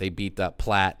sorry. They beat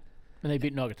Platt. And they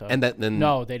beat Naugatuck. And then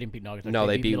no, they didn't beat Naugatuck. No,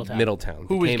 they beat Middletown.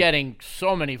 Who was getting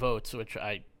so many votes, which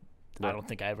I don't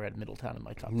think I ever had Middletown in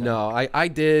my top 10. No, I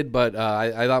did, but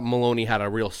I thought Maloney had a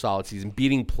real solid season.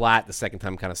 Beating Platt the second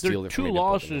time kind of sealed it for me. 2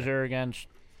 losses are against.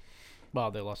 Well,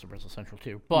 they lost to Bristol Central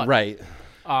too. But right.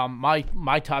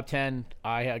 My top 10.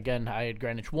 I had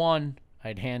Greenwich 1. I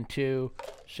had Hand 2.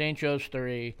 St. Joe's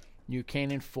 3. New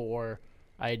Canaan 4.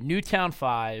 I had Newtown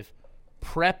 5.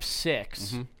 Prep 6.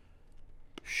 Mm-hmm.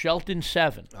 Shelton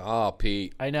 7. Oh,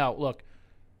 Pete. I know. Look,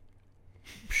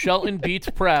 Shelton beats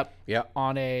Prep yep.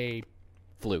 on a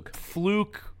fluke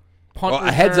punt return.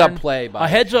 A heads-up play by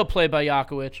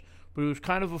Yakowicz, but it was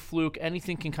kind of a fluke.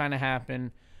 Anything can kind of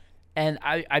happen. And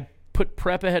I put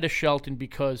Prep ahead of Shelton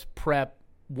because Prep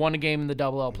won a game in the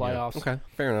Double L playoffs. Yeah. Okay,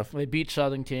 fair enough. They beat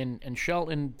Southington. And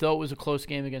Shelton, though it was a close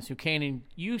game against New Canaan,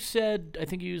 you said, I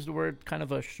think you used the word kind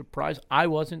of a surprise. I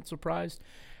wasn't surprised.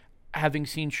 Having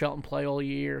seen Shelton play all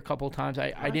year a couple of times,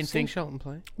 I didn't think Shelton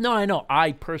play. No, I know.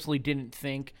 I personally didn't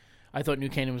think. I thought New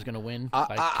Canaan was going to win.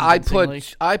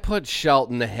 I put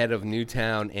Shelton ahead of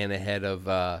Newtown and ahead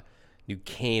of New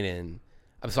Canaan.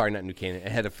 I'm sorry, not New Canaan.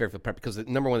 Ahead of Fairfield Prep because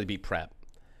number 1 they beat Prep.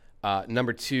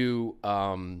 Number 2,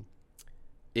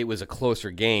 it was a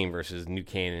closer game versus New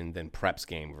Canaan than Prep's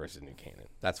game versus New Canaan.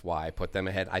 That's why I put them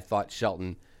ahead. I thought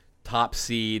Shelton, top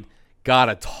seed, got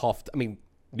a tough.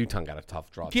 Newtown got a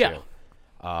tough draw too.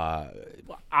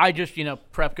 I just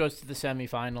Prep goes to the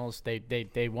semifinals.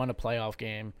 They won a playoff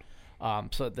game.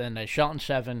 So then Shelton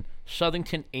 7,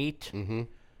 Southington 8, mm-hmm.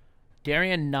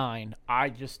 Darien 9. I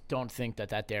just don't think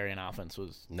that Darien offense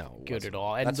was good at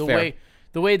all. And That's the fair.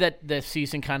 the way that the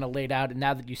season kind of laid out, and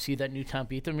now that you see that Newtown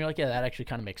beat them, you're like, yeah, that actually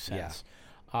kind of makes sense.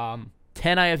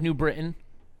 10, I have New Britain.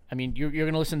 I mean, you're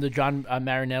going to listen to the John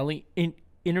Marinelli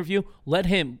interview.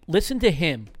 Listen to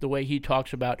him, the way he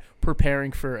talks about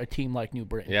preparing for a team like New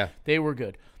Britain. Yeah. They were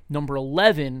good. Number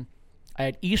 11, I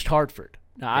had East Hartford.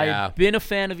 Now, I've been a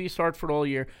fan of East Hartford all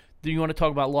year. Do you want to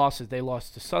talk about losses? They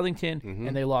lost to Southington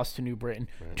and they lost to New Britain.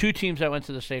 Right. 2 teams that went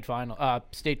to the state final,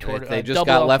 state tour. They just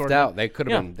got left out. They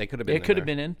could have been. They could have been. They could have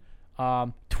been in.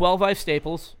 12, I have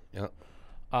Staples.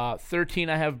 Yeah. 13,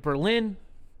 I have Berlin.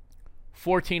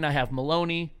 14, I have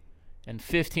Maloney. And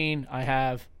 15, I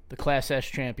have the Class S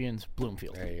champions,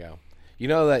 Bloomfield. There you go. You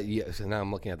know that. So now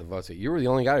I'm looking at the votes. You were the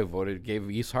only guy who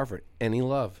gave East Hartford any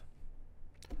love.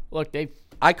 Look,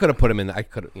 I could have put him in. I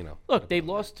could have. Look, they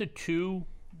lost to 2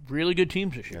 really good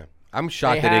teams this year. Yeah. I'm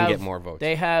shocked they didn't get more votes.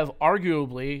 They have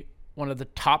arguably one of the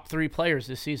top 3 players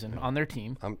this season on their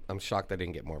team. I'm shocked they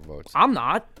didn't get more votes. I'm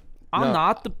not.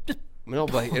 No,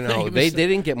 but they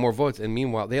didn't get more votes, and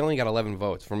meanwhile they only got 11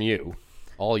 votes from you,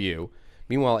 all you.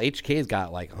 Meanwhile, HK's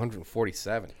got like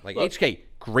 147. Like, look, HK,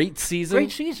 great season.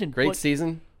 Great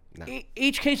season. No.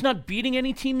 HK's not beating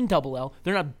any team in Double L.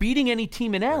 They're not beating any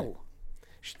team in L.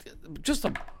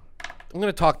 I'm going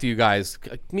to talk to you guys.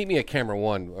 Meet me at camera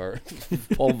 1 or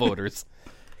poll voters.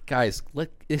 Guys,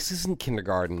 this isn't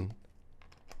kindergarten.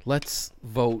 Let's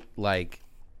vote like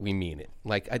we mean it.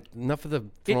 Like, enough of the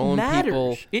throwing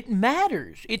people. It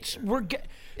matters. It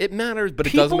matters, but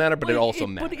it doesn't matter, but it also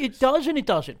matters. But it does and it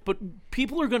doesn't. But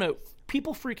people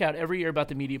freak out every year about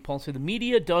the media poll and say the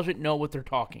media doesn't know what they're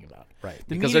talking about. Right.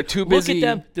 Because they're too busy.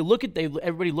 Look at them.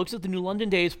 Everybody looks at the New London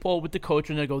Days poll with the coach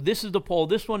and they go, this is the poll.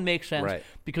 This one makes sense. Right.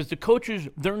 Because the coaches,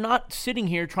 they're not sitting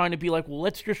here trying to be like, well,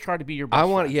 let's just try to be your best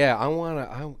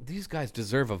friend. These guys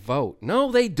deserve a vote.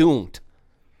 No, they don't.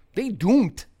 They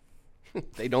don't.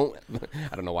 They don't.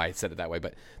 I don't know why I said it that way,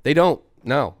 but they don't.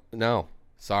 No.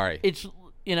 Sorry. It's,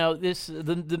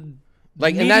 the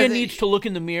media needs to look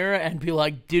in the mirror and be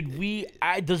like,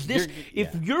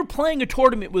 if you're playing a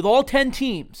tournament with all 10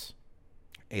 teams.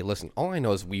 Hey, listen, all I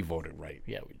know is we voted right.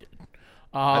 Yeah, we did.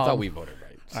 I thought we voted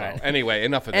right. So right. Anyway,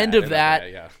 enough of that. End of that.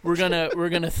 Yeah. We're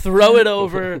gonna throw it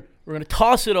over. We're gonna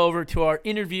toss it over to our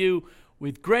interview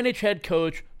with Greenwich head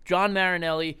coach John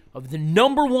Marinelli of the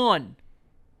 #1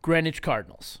 Greenwich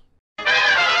Cardinals.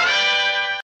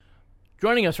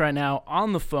 Joining us right now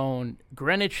on the phone,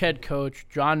 Greenwich head coach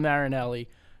John Marinelli.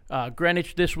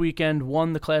 Greenwich this weekend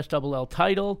won the Class Double-L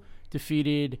title,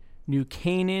 defeated New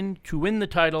Canaan to win the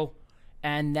title,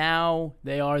 and now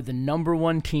they are the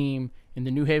 #1 team in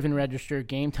the New Haven Register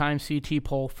Game Time CT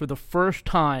poll for the first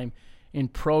time in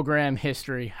program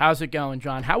history. How's it going,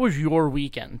 John? How was your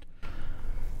weekend?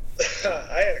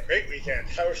 I had a great weekend.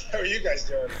 How are you guys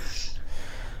doing?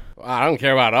 I don't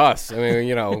care about us. I mean,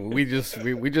 we're just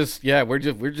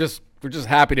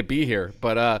happy to be here.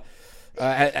 But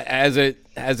has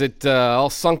it all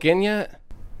sunk in yet?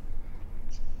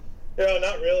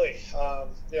 Not really.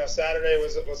 Saturday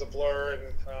was a blur, and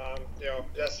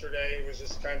yesterday was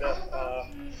just kind of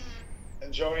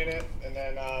enjoying it, and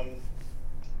then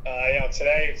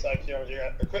today it's like you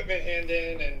got equipment hand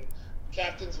in and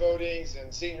captain's votings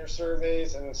and senior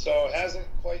surveys, and so it hasn't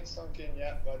quite sunk in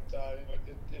yet, but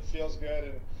it feels good,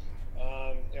 and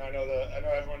I know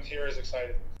everyone here is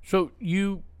excited. So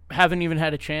you haven't even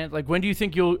had a chance. Like, when do you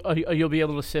think you'll be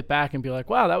able to sit back and be like,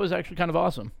 wow, that was actually kind of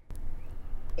awesome?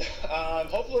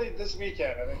 Hopefully this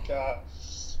weekend. I think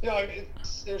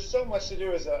there's so much to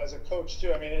do as a coach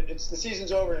too. I mean, it's the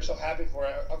season's over and you're so happy for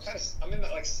it. I'm in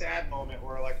that like sad moment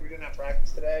where like we didn't have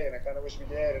practice today, and I kind of wish we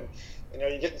did. And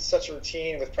you get in such a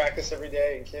routine with practice every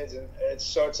day and kids, and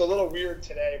it's a little weird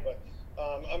today, but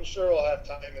I'm sure we'll have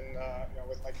time and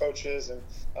with my coaches, and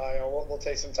we'll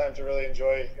take some time to really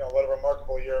enjoy what a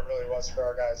remarkable year it really was for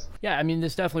our guys. Yeah, I mean,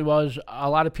 this definitely was. A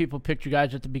lot of people picked you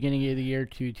guys at the beginning of the year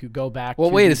to go back.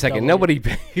 Well, wait a second. Nobody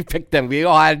picked them. We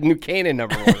all had New Canaan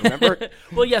 #1. Remember?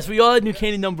 Well, yes, we all had New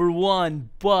Canaan #1,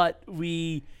 but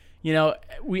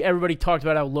everybody talked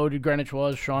about how loaded Greenwich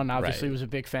was. Sean obviously was a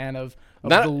big fan of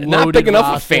not big enough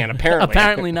of a fan, apparently.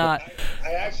 Apparently not.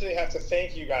 I actually have to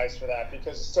thank you guys for that,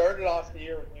 because it started off the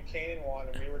year with New Canaan 1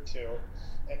 and we were 2,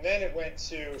 and then it went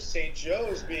to St.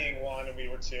 Joe's being 1 and we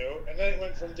were 2, and then it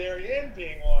went from Darien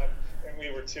being 1 and we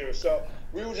were 2. So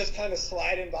we were just kind of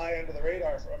sliding by under the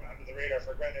radar for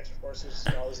Greenwich. Of course, there's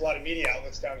a lot of media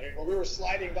outlets down here, but we were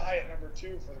sliding by at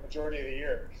 #2 for the majority of the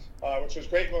year, which was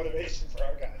great motivation for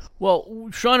our guys. Well,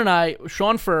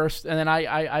 Sean first, and then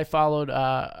I followed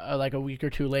like a week or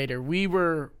two later. We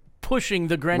were pushing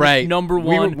the Greenwich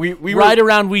 #1 we were right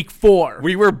around week 4.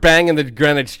 We were banging the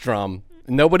Greenwich drum,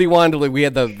 Nobody wanted to. We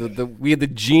had the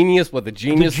genius. The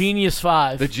Genius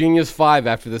Five. The Genius Five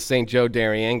after the St. Joe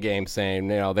Darien game, saying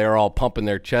they were all pumping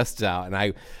their chests out, and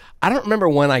I don't remember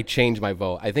when I changed my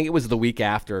vote. I think it was the week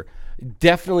after.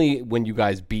 Definitely when you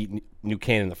guys beat New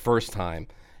Canaan the first time,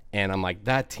 and I'm like,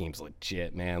 that team's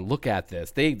legit, man. Look at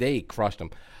this. They crushed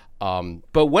them.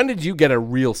 But when did you get a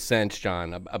real sense,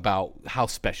 John, about how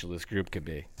special this group could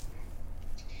be?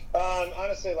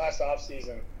 Honestly, last off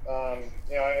season,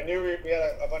 I knew we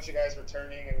had a bunch of guys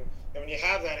returning, and when you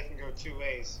have that, it can go two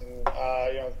ways, and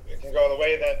it can go the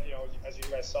way that as you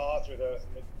guys saw through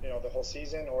the whole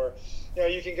season, or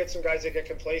you can get some guys that get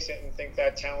complacent and think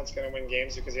that talent's going to win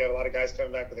games because you have a lot of guys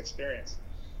coming back with experience.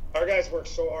 Our guys worked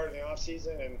so hard in the off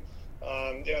season, and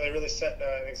they really set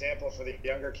an example for the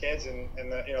younger kids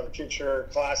and the future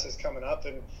classes coming up.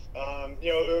 And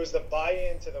it was the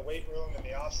buy-in to the weight room and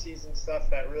the off-season stuff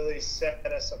that really set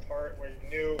us apart, where you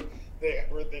knew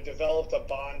they developed a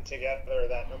bond together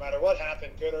that no matter what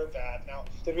happened, good or bad. Now,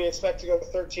 did we expect to go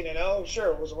 13-0?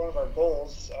 Sure, it was one of our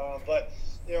goals. But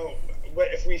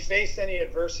if we faced any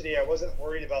adversity, I wasn't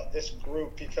worried about this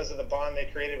group because of the bond they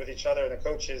created with each other and the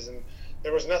coaches. And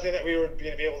there was nothing that we would be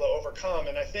able to overcome.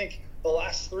 And I think the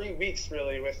last 3 weeks,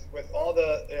 really, with all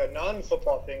the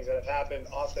non-football things that have happened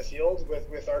off the field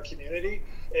with our community,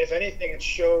 if anything, it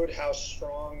showed how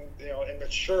strong, and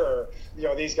mature,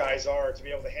 these guys are to be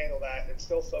able to handle that and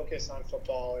still focus on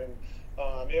football and,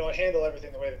 and handle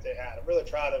everything the way that they had. I'm really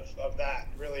proud of that,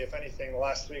 really, if anything, the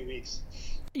last 3 weeks.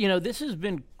 This has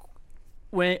been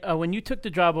when you took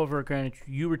the job over at Greenwich,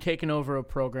 you were taking over a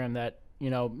program that,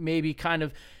 maybe kind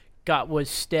of was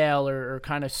stale or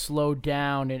kind of slowed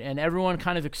down, and everyone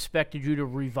kind of expected you to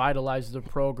revitalize the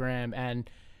program. And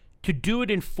to do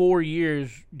it in 4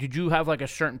 years, did you have like a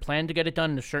certain plan to get it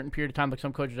done in a certain period of time? Like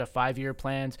some coaches have 5-year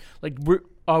plans. Like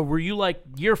were you like,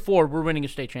 year 4, we're winning a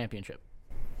state championship?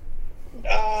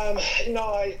 No,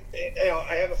 I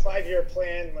have a 5-year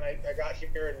plan when I got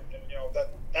here, and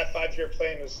that 5-year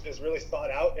plan is really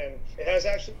thought out, and it has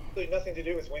actually nothing to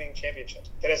do with winning championships.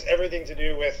 It has everything to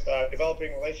do with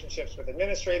developing relationships with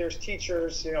administrators,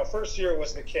 teachers. First year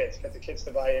was the kids, get the kids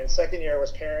to buy in. Second year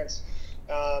was parents.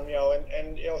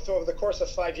 So over the course of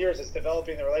 5 years, it's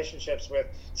developing the relationships with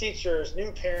teachers,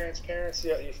 new parents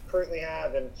you currently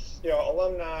have, and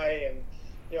alumni, and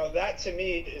that to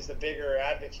me is the bigger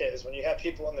advocate, is when you have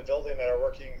people in the building that are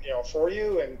working, for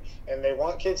you, and they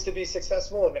want kids to be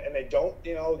successful, and they don't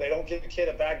give a kid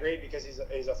a bad grade because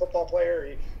he's a football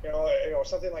player,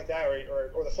 something like that,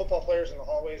 or the football players in the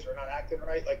hallways are not acting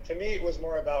right. Like, to me, it was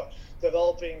more about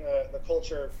developing the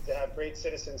culture to have great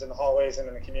citizens in the hallways and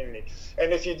in the community.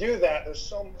 And if you do that, there's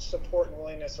so much support and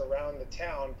willingness around the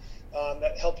town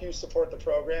that help you support the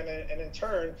program, and in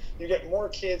turn, you get more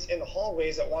kids in the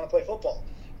hallways that want to play football.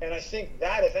 And I think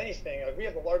that, if anything, we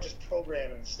have the largest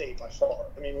program in the state by far.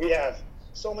 I mean, we have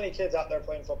so many kids out there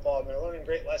playing football, and they're learning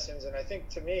great lessons. And I think,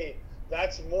 to me,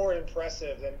 that's more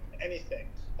impressive than anything,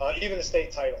 even the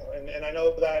state title. And I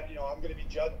know that, I'm going to be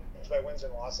judged by wins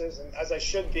and losses, and as I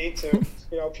should be to,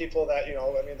 people that,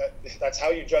 that's how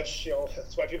you judge,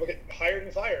 that's why people get hired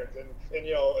and fired, and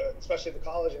especially at the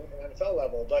college and NFL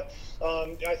level. But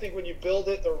I think when you build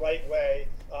it the right way,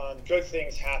 good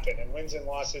things happen, and wins and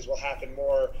losses will happen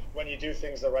more when you do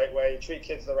things the right way, you treat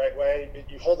kids the right way,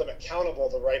 you hold them accountable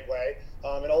the right way,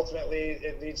 and ultimately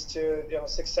it leads to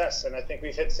success. And I think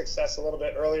we've hit success a little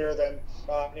bit earlier than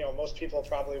most people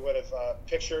probably would have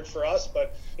pictured for us.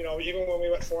 But even when we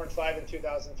went 4-5 in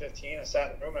 2015, I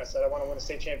sat in the room and I said, I want to win a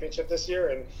state championship this year.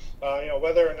 And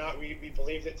whether or not we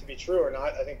believed it to be true or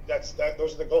not, I think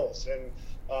those are the goals. And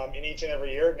in each and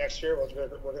every year, next year we're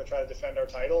going to try to defend our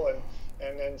title,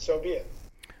 and then so be it.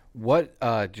 What,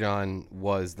 John,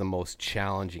 was the most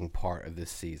challenging part of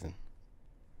this season?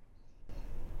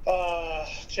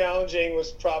 Challenging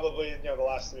was probably the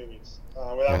last 3 weeks,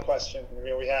 without question.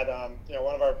 We had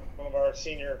one of our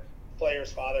senior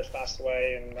players' fathers passed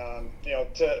away, and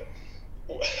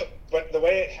but the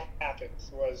way it happened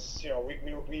was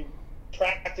we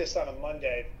practiced on a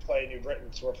Monday to play New Britain,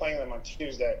 so we're playing them on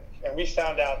Tuesday, and we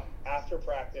found out after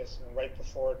practice and right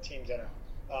before team dinner.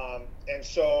 And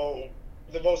so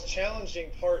the most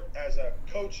challenging part as a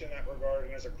coach in that regard,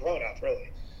 and as a grown-up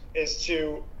really, is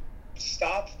to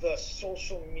stop the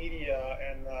social media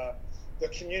and the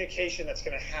communication that's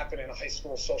going to happen in a high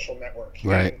school social network.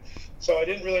 Right. And so I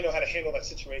didn't really know how to handle that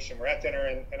situation. We're at dinner,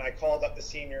 and I called up the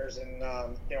seniors, and I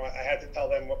had to tell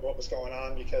them what was going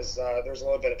on, because there was a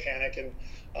little bit of panic. And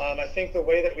I think the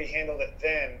way that we handled it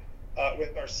then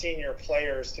with our senior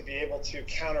players, to be able to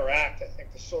counteract, I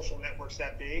think, the social networks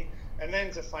that be, and then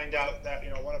to find out that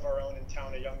one of our own in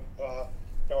town, a young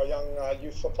a young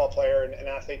youth football player and an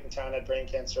athlete in town had brain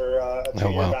cancer, a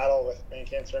 2-year battle with brain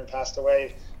cancer, and passed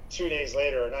away 2 days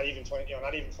later, not even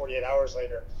 48 hours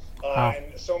later.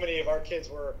 And so many of our kids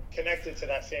were connected to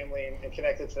that family and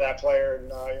connected to that player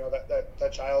and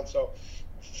that child. So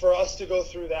for us to go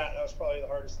through that was probably the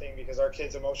hardest thing, because our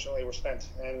kids emotionally were spent.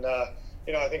 And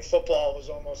I think football was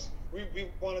almost, we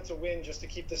wanted to win just to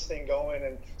keep this thing going,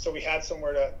 and so we had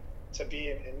somewhere to be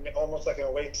in almost like an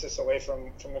oasis away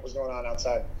from what was going on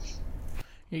outside.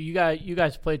 You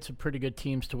guys played some pretty good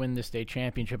teams to win this state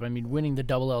championship. I mean, winning the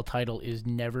Double L title is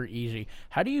never easy.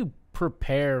 How do you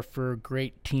prepare for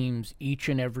great teams each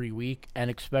and every week, and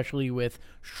especially with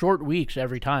short weeks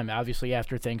every time? Obviously,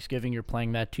 after Thanksgiving, you're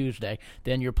playing that Tuesday,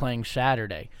 then you're playing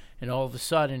Saturday, and all of a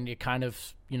sudden, it kind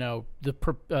of,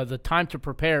 the time to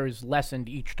prepare is lessened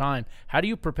each time. How do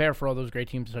you prepare for all those great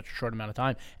teams in such a short amount of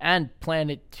time and plan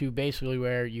it to basically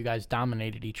where you guys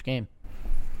dominated each game?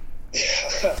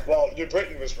 Well, New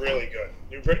Britain was really good.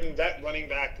 New Britain, that running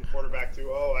back and quarterback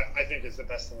duo, I think is the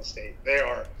best in the state. They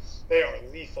are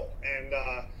lethal, and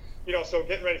so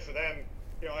getting ready for them,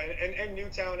 and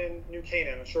Newtown and New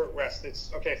Canaan, a short rest.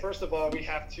 It's okay. First of all, we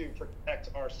have to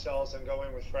protect ourselves and go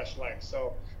in with fresh legs.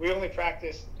 So we only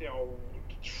practiced,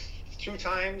 2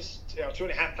 times,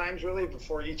 2.5 times really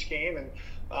before each game, and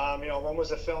one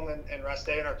was a film and rest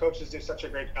day, and our coaches do such a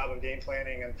great job of game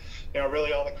planning, and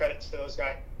really all the credit to those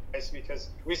guys, because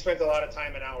we spent a lot of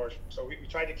time and hours. So we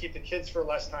tried to keep the kids for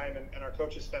less time, and our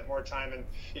coaches spent more time, and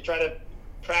you try to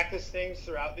practice things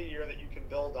throughout the year that you can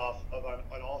build off of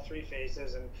on all 3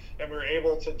 phases, and we were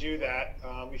able to do that.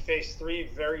 We faced 3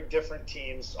 very different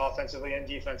teams, offensively and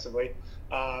defensively,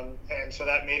 and so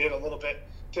that made it a little bit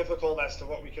difficult as to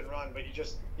what we can run, but you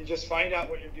just find out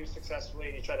what you do successfully,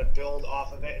 and you try to build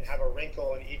off of it and have a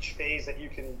wrinkle in each phase that you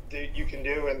can do,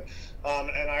 and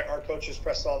our coaches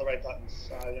pressed all the right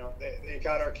buttons. They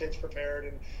got our kids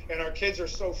prepared, and our kids are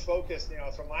so focused.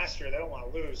 From last year, they don't want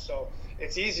to lose, so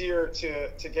it's easier to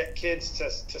get kids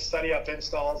to study up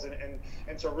installs and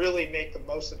to really make the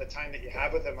most of the time that you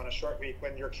have with them on a short week,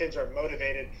 when your kids are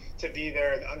motivated to be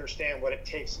there and understand what it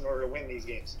takes in order to win these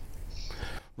games.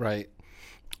 Right.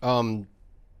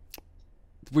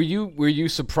 Were you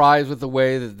surprised with the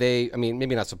way that they? I mean,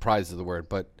 maybe not surprised is the word,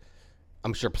 but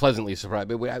I'm sure pleasantly surprised.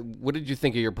 But what did you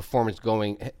think of your performance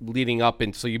leading up?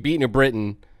 And so you beat New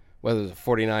Britain, whether it was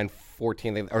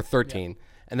 49-14 or 13,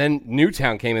 and then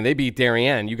Newtown came and they beat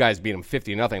Darien. You guys beat them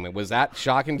 50-0. I mean, was that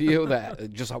shocking to you? That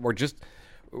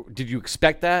did you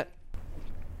expect that?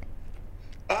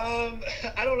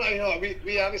 I don't know.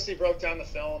 We obviously broke down the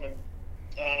film, and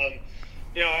I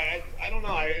don't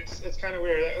know. It's kind of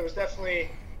weird. It was definitely.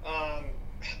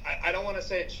 I don't want to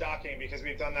say it's shocking, because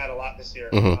we've done that a lot this year.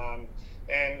 Mm-hmm.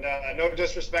 And no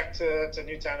disrespect to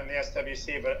Newtown and the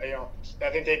SWC, but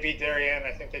I think they beat Darien.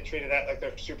 I think they treated that like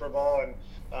their Super Bowl, and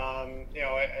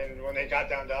and when they got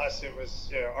down to us, it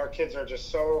was our kids are just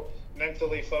so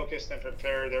mentally focused and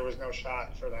prepared. There was no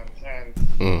shot for them, and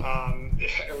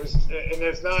it was. And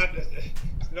there's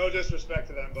no disrespect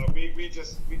to them, but we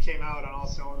came out on all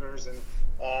cylinders, and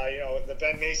the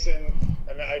Ben Mason.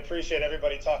 I mean, I appreciate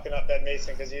everybody talking up Ben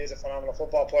Mason, because he is a phenomenal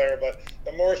football player, but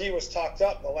the more he was talked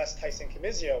up, the less Tyson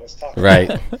Camizio was talked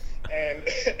up. And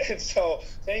so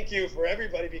thank you for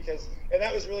everybody, and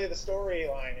that was really the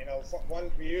storyline. One,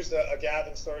 we used a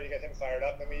Gavin story to get him fired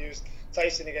up, then we used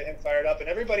Tyson to get him fired up, and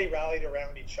everybody rallied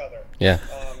around each other. Yeah.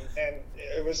 And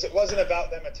it wasn't about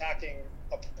them attacking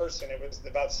a person. It was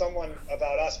about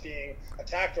us being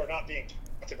attacked or not being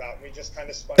talked about. We just kind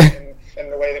of spun it in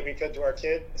the way that we could to our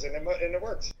kids, and it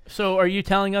worked. So are you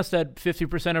telling us that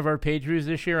 50% of our page views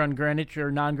this year on Greenwich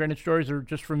or non-Greenwich stories are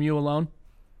just from you alone?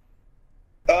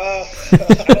 I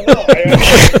don't know.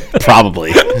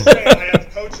 Probably. I have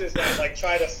coaches that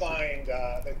try to find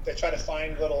they try to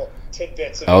find little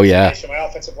tidbits of information. My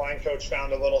offensive line coach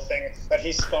found a little thing that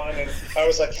he spun, and I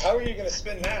was like, "How are you going to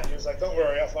spin that?" He was like, "Don't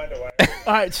worry, I'll find a way."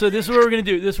 All right, so this is what we're going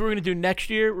to do. Next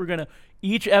year, we're going to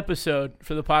each episode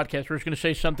for the podcast, we're just going to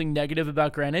say something negative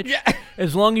about Greenwich. Yeah.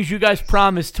 As long as you guys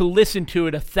promise to listen to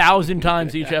it 1,000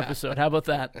 times each episode. How about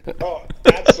that? Oh,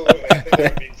 absolutely. I think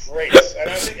that would be great. And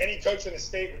I think any coach in the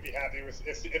state would be happy with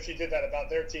if you did that about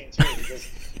their team too, because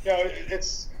you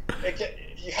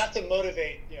have to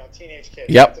motivate teenage kids. Yep.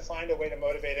 You have to find a way to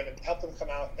motivate them and help them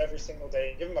come out every single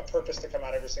day. Give them a purpose to come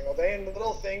out every single day, and the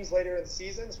little things later in the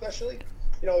season, especially.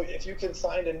 If you can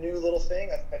find a new little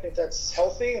thing, I think that's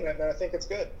healthy, and I think it's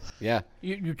good. Yeah.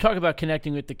 You talk about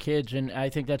connecting with the kids, and I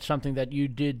think that's something that you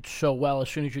did so well as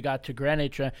soon as you got to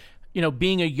Greenwich.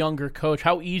 Being a younger coach,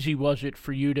 how easy was it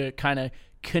for you to kind of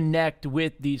connect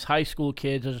with these high school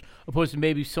kids as opposed to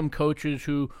maybe some coaches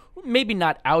who maybe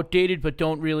not outdated but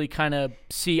don't really kind of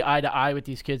see eye to eye with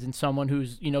these kids, and someone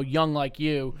who's, you know, young like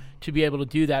you to be able to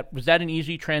do that? Was that an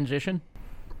easy transition?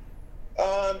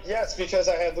 Yes, because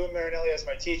I had Lou Marinelli as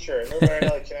my teacher, and Lou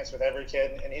Marinelli connects with every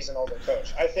kid, and he's an older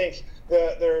coach. I think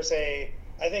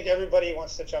I think everybody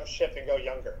wants to jump ship and go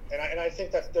younger, and I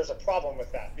think that there's a problem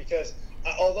with that, because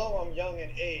although I'm young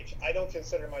in age, I don't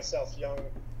consider myself young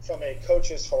from a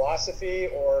coach's philosophy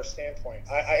or standpoint.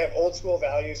 I have old school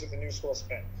values with a new school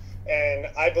spin. And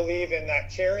I believe in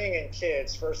that caring in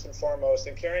kids first and foremost,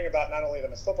 and caring about not only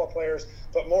them as football players,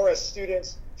 but more as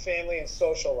students, family, and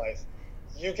social life.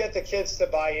 You get the kids to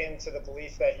buy into the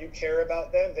belief that you care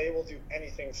about them, they will do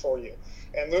anything for you.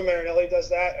 And Lou Marinelli does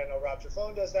that. I know Rob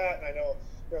Trifone does that. And I know,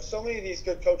 so many of these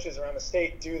good coaches around the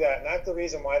state do that. And that's the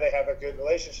reason why they have a good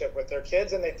relationship with their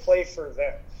kids, and they play for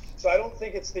them. So I don't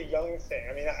think it's the young thing.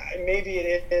 I mean, maybe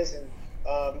it is, and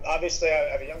obviously I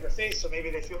have a younger face, so maybe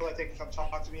they feel like they can come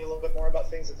talk to me a little bit more about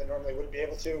things that they normally wouldn't be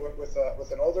able to with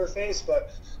an older face.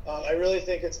 But I really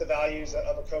think it's the values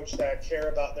of a coach that care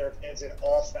about their kids in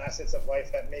all facets of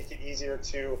life that make it easier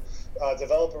to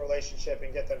develop a relationship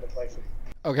and get them to play for you.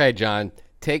 Okay, John,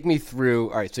 take me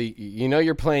through. All right, so you know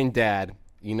you're playing dad.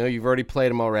 You know you've already played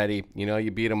him already. You know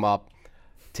you beat him up.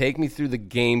 Take me through the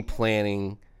game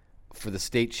planning for the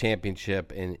state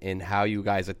championship and how you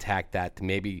guys attacked that to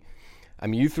maybe – I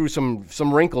mean, you threw some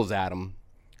wrinkles at him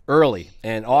early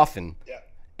and often. Yeah.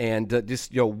 And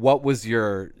just, what was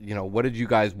your, what did you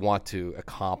guys want to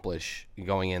accomplish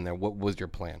going in there? What was your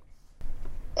plan?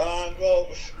 Well,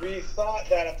 we thought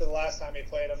that after the last time we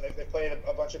played them, they played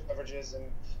a bunch of coverages,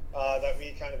 and that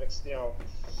we kind of,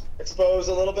 exposed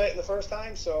a little bit the first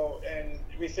time. So, and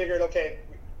we figured, okay,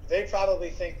 they probably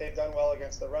think they've done well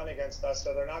against the run against us,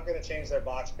 so they're not going to change their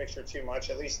box picture too much,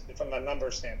 at least from a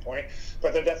numbers standpoint,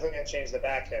 but they're definitely going to change the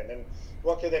back end. And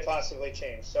what could they possibly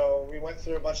change? So we went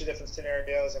through a bunch of different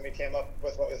scenarios, and we came up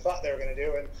with what we thought they were going to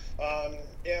do. And,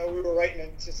 we were right in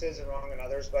instances and wrong in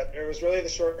others, but it was really the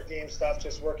short game stuff,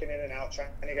 just working in and out, trying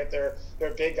to get their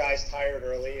big guys tired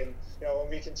early. And, when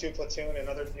we can two platoon and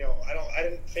other, I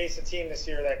didn't face a team this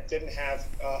year that didn't have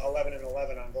 11 and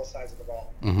 11 on both sides of the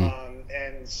ball.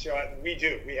 And so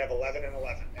we have 11 and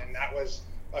 11, and that was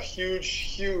a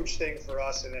huge thing for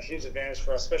us and a huge advantage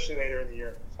for us, especially later in the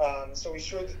year. So we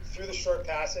threw the short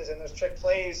passes, and those trick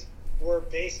plays were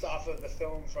based off of the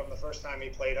film from the first time we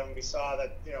played them. We saw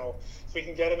that, if we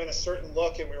can get them in a certain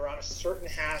look and we were on a certain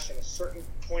hash and a certain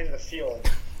point of the field,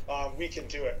 we can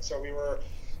do it. So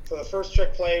for the first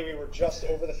trick play, we were just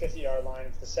over the 50-yard line.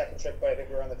 For the second trick play, I think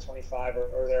we were on the 25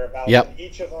 or thereabouts. Yep. And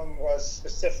each of them was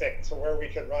specific to where we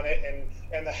could run it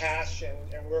and the hash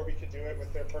and where we could do it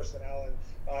with their personnel, and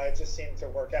it just seemed to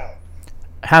work out.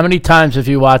 How many times have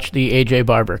you watched the A.J.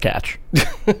 Barber catch?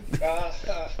 I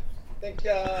think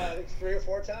 3 or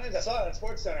 4 times. I saw it on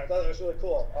SportsCenter. I thought it was really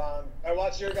cool. I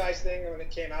watched your guys' thing when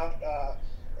it came out,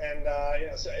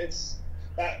 so it's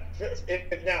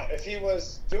now, if he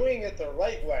was doing it the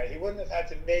right way, he wouldn't have had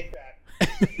to make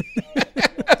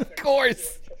that. Of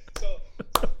course. So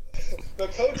the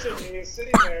coach of me is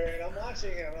sitting there, and I'm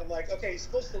watching him. I'm like, okay, he's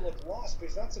supposed to look lost, but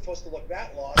he's not supposed to look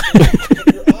that lost.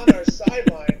 If you're on our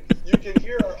sideline, you can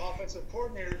hear our offensive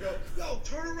coordinator go, "No,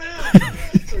 turn around!"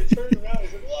 So he turned around. He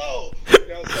said, "Whoa!"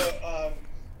 So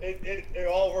it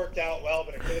all worked out well,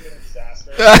 but it could have been a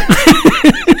disaster.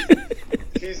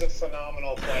 He's a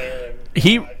phenomenal player, and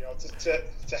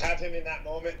to have him in that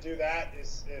moment do that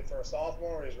is, for a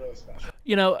sophomore, is really special.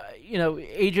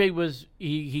 AJ was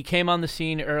he came on the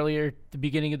scene earlier at the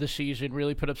beginning of the season,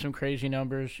 really put up some crazy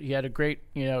numbers. He had a great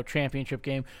championship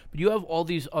game, but you have all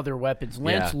these other weapons.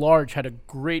 Lance Large had a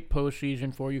great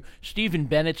postseason for you. Stephen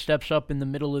Bennett steps up in the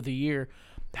middle of the year.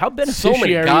 How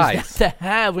beneficiary is that to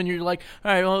have when you're like,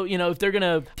 all right, well, if they're going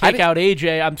to take out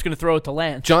AJ, I'm just going to throw it to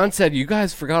Lance. John said, you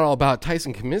guys forgot all about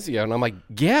Tyson Camizio. And I'm like,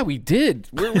 yeah, we did.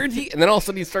 Where'd he? And then all of a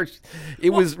sudden he starts.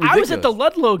 It was ridiculous. I was at the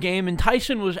Ludlow game, and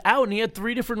Tyson was out, and he had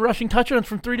 3 different rushing touchdowns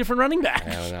from 3 different running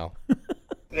backs. I don't know.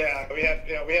 Yeah, we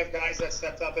have guys that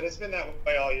stepped up, and it's been that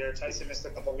way all year. Tyson missed a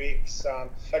couple weeks.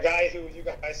 A guy who you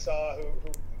guys saw who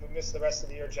missed the rest of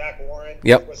the year, Jack Warren.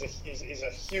 Yep. He's a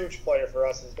huge player for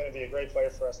us. He's going to be a great player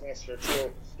for us next year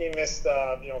too. He missed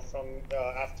from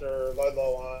after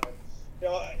Ludlow on.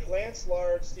 Lance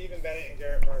Large, Stephen Bennett, and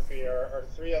Garrett Murphy are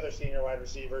 3 other senior wide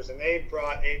receivers, and they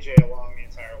brought AJ along the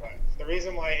entire way. The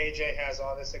reason why AJ has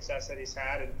all the success that he's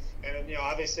had, and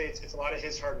obviously it's a lot of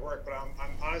his hard work, but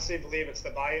I'm honestly believe it's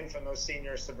the buy-in from those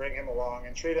seniors to bring him along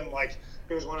and treat him like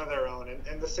he was one of their own.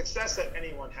 And the success that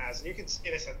anyone has, and you can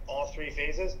see this in all 3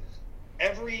 phases,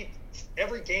 every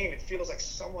game it feels like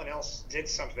someone else did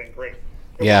something great.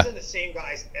 It Yeah. wasn't the same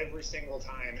guys every single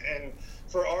time, and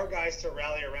for our guys to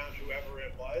rally around whoever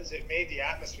it was, it made the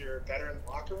atmosphere better in the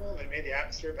locker room and made the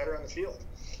atmosphere better on the field.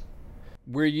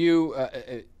 Were you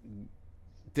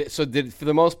so did for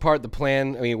the most part the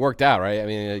plan? I mean, it worked out, right? I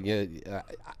mean,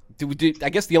 I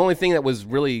guess the only thing that was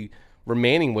really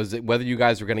remaining was that whether you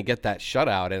guys were going to get that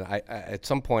shutout. And I at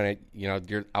some point,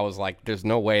 I was like, "There's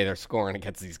no way they're scoring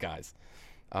against these guys."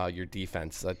 Your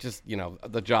defense, just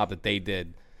the job that they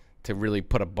did to really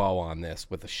put a bow on this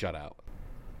with a shutout.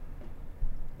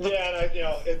 Yeah,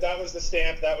 and that was the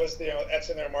stamp. That was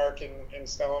etching their mark in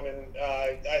stone. And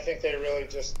I think they really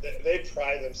they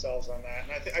pride themselves on that.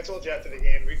 And I told you after the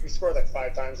game, we scored like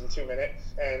 5 times in 2 minutes.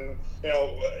 And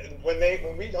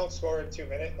when we don't score in 2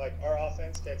 minutes, like our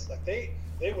offense gets like they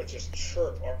would just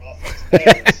chirp our offense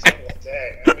every single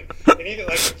day. I mean, and even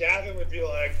like Gavin would be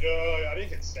like, "Oh, I didn't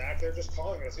get sacked. They're just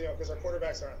calling us, because our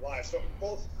quarterbacks aren't live." So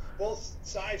both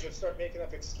sides would start making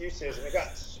up excuses, and it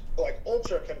got like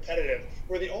ultra competitive.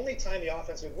 We're the only time the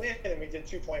offense would win, and we did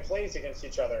 2-point plays against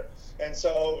each other. And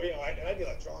so, I'd be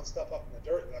like drawing stuff up in the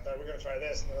dirt, like, we're going to try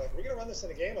this. And they're like, "We're going to run this in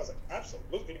the game?" I was like,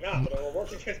 "Absolutely not, but we're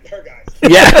working against our guys."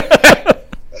 Yeah.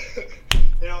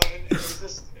 And it was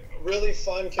just really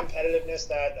fun competitiveness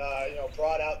that,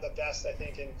 brought out the best, I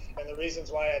think, and the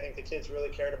reasons why I think the kids really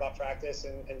cared about practice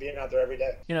and being out there every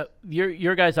day.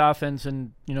 Your guys' offense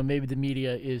and, maybe the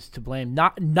media is to blame.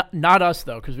 Not us,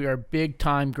 though, because we are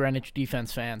big-time Greenwich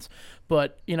defense fans.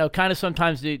 But, kind of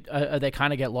sometimes they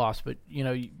kind of get lost. But,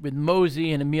 with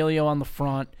Mosey and Emilio on the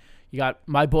front, you got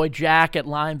my boy Jack at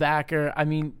linebacker. I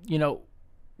mean,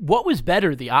 what was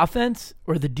better, the offense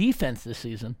or the defense this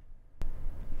season?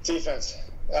 Defense.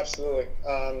 Absolutely.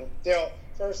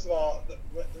 First of all,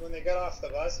 when they got off the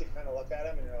bus, you kind of look at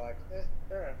them and you're like,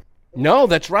 all right. No,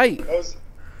 that's right. Mosey,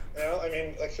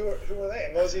 who are they?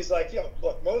 And Mosey's like,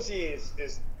 look, Mosey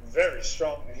is very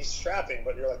strong and he's strapping,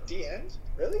 but you're like, D end?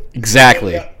 Really?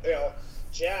 Exactly.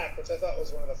 Jack, which I thought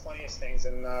was one of the funniest things,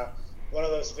 and one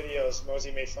of those videos,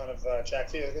 Mosey made fun of Jack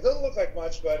Fida. It doesn't look like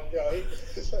much, but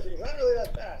he's not really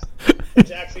that fast. But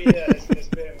Jack Fida has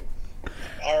been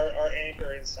our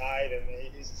anchor inside, and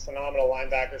he's a phenomenal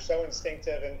linebacker, so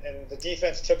instinctive, and the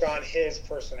defense took on his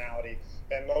personality.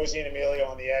 And Mosey and Emilio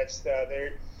on the edge,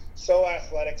 they're so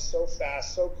athletic, so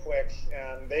fast, so quick,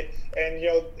 and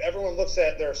everyone looks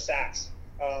at their sacks,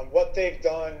 what they've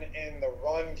done in the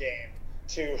run game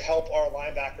to help our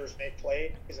linebackers make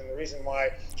plays, and the reason why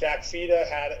Jack Fida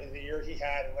had the year he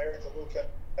had, and Larry DeLuca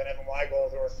and Evan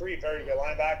Weigel, there were 3 very good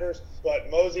linebackers, but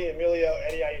Mosey, Emilio,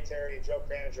 Eddie Ayuteri, and Joe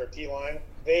Kraninger, D-line,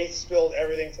 they spilled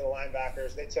everything to the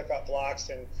linebackers. They took up blocks,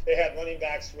 and they had running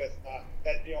backs with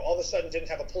that all of a sudden didn't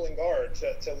have a pulling guard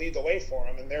to lead the way for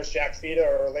them. And there's Jack Fida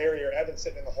or Larry or Evan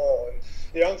sitting in the hole. And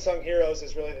the unsung heroes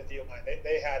is really the D-line.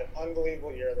 They had an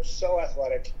unbelievable year. They're so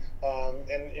athletic, and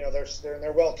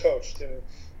they're well coached. And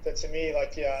that to me,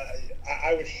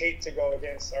 I would hate to go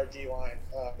against our D-line.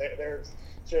 They're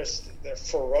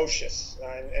ferocious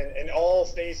in all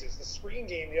phases. The screen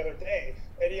game the other day,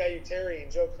 Eddie Ayuteri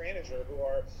and Joe Kraninger, who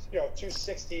are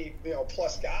 260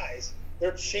 plus guys,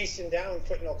 they're chasing down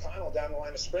Quentin O'Connell down the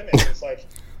line of scrimmage. It's like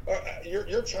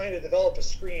you're trying to develop a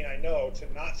screen, I know,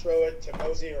 to not throw it to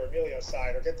Mosey or Emilio's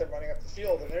side or get them running up the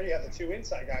field, and there you have the 2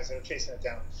 inside guys that are chasing it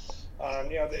down.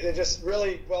 They just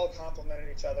really well complemented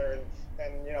each other,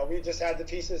 and we just had the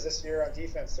pieces this year on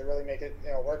defense to really make it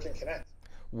work and connect.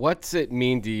 What's it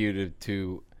mean to you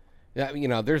to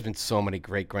there's been so many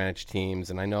great Greenwich teams,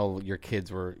 and I know your kids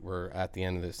were at the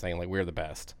end of this saying, like, we're the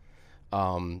best.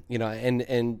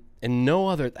 And no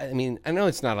other, I mean, I know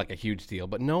it's not like a huge deal,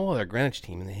 but no other Greenwich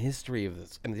team in the history of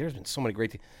this, there's been so many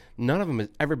great teams. None of them has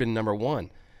ever been number 1.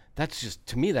 That's just,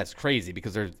 to me, that's crazy,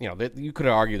 because there's, you could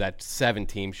argue that 7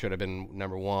 teams should have been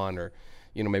number 1, or,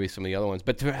 maybe some of the other ones.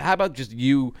 But how about just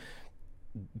you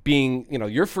being,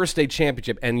 your first state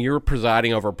championship, and you're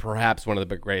presiding over perhaps one of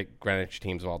the great Greenwich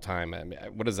teams of all time? I mean, how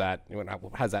does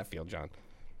that feel, John?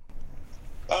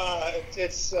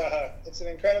 It's an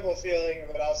incredible feeling,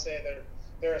 but I'll say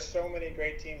there are so many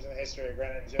great teams in the history of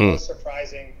Greenwich. It was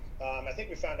surprising. I think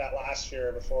we found out last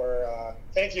year before.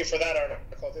 Thank you for that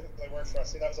article. It didn't really work for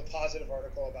us. See, that was a positive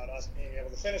article about us being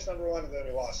able to finish number 1, and then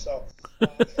we lost. So,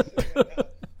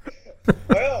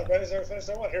 well, finish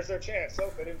their one. Here's their chance.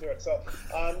 So they didn't do it. So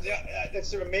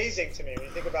it's amazing to me when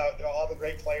you think about all the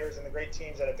great players and the great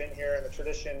teams that have been here and the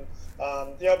tradition.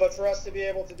 But for us to be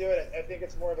able to do it, I think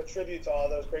it's more of a tribute to all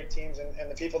those great teams and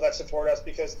the people that support us,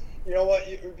 because you know what,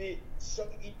 it would be so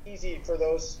easy for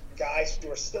those guys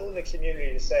who are still in the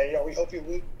community to say, we hope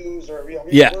you lose, or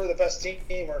we're the best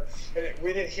team, or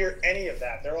we didn't hear any of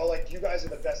that. They're all like, you guys are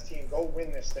the best team. Go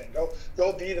win this thing.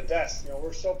 Go be the best.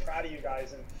 We're so proud of you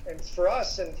guys. And for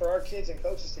us and for our kids and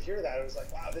coaches to hear that, it was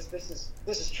like, wow, this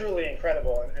is truly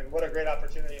incredible, and what a great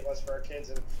opportunity it was for our kids.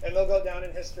 And they'll go down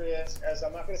in history as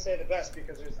I'm not going to say the best,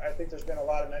 because I think there's been a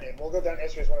lot of many. We'll go down in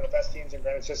history as one of the best teams in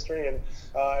Greenwich history, and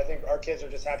I think our kids are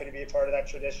just happy to be a part of that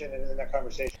tradition and in that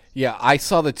conversation. Yeah, I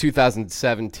saw the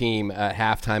 2007 team at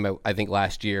halftime, I think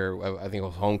last year. I think it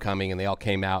was homecoming, and they all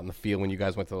came out in the field when you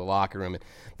guys went to the locker room. And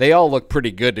they all looked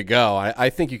pretty good to go. I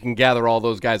think you can gather all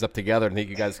those guys up together and think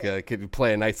you guys could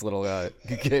play a nice little, at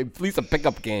least a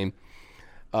pickup game.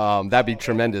 That'd be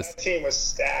tremendous. That team was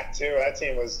stacked, too. That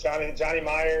team was Johnny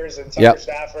Myers and Tucker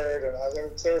Stafford. And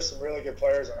there were some really good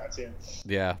players on that team.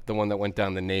 Yeah, the one that went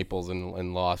down to Naples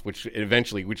and lost, which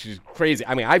is crazy.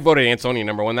 I mean, I voted Ansonia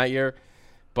number 1 that year.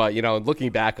 But, looking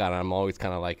back on it, I'm always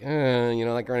kind of like,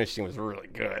 that Greenwich team was really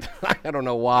good. I don't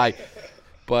know why.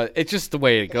 But it's just the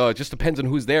way it goes. It just depends on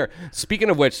who's there. Speaking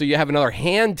of which, so you have another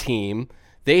hand team.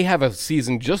 They have a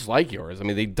season just like yours. I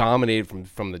mean, they dominated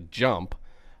from the jump.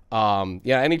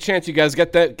 Any chance you guys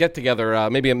get together,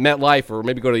 maybe at MetLife, or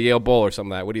maybe go to Yale Bowl or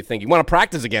something like that? What do you think? You want to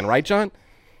practice again, right, John?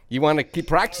 You want to keep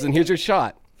practicing. Here's your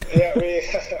shot. Yeah,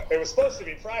 it was supposed to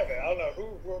be private. I don't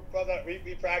know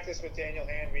we practice with Daniel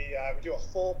Hand. We do a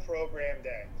full program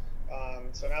day.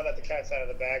 So now that the cat's out of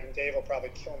the bag, and Dave will probably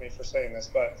kill me for saying this,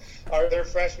 but their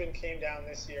freshmen came down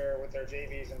this year with their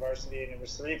JVs and varsity, and it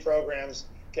was 3 programs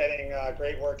getting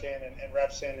great work in and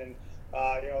reps in. And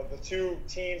the 2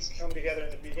 teams come together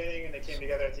in the beginning, and they came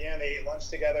together at the end. They ate lunch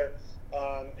together.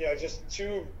 Just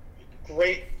 2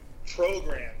 great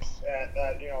programs that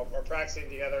are practicing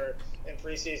together in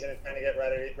preseason and trying to get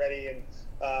ready. And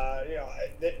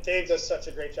Dave does such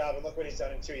a great job, and look what he's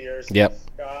done in 2 years. Yep.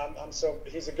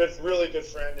 He's a really good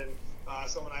friend, and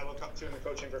someone I look up to in the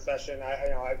coaching profession.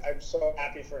 I'm so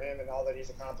happy for him and all that he's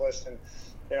accomplished. And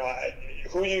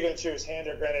who are you going to choose, Hand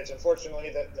or Greenwich? Unfortunately,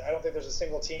 I don't think there's a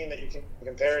single team that you can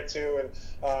compare it to, and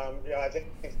I think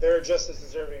they're just as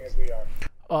deserving as we are.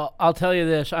 Well, I'll tell you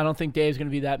this. I don't think Dave's going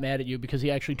to be that mad at you, because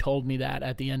he actually told me that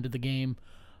at the end of the game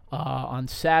on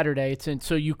Saturday.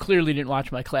 So you clearly didn't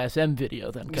watch my Class M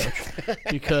video then, Coach,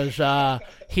 because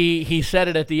he said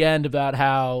it at the end about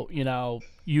how,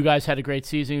 you guys had a great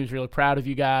season. He was really proud of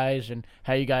you guys, and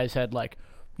how you guys had,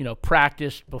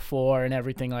 practiced before and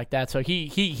everything like that. So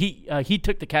he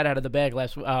took the cat out of the bag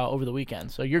over the weekend.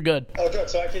 So you're good. Oh, good.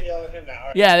 So I can yell at him now.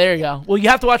 Right. Yeah, there you go. Well, you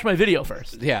have to watch my video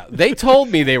first. Yeah, they told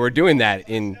me they were doing that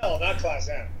in. No, not Class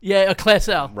M. Yeah, a Class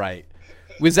L. Right.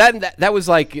 Was that was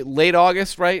like late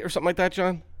August, right, or something like that,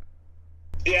 John?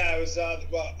 Yeah, it was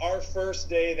our first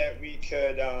day that we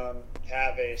could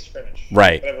have a scrimmage.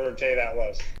 Right. Whatever day that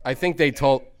was. I think they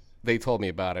told me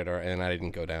about it, and I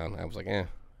didn't go down. I was like, I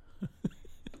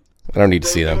don't need to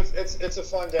see them. It's a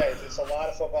fun day. It's a lot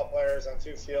of football players on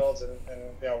 2 fields, and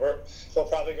we'll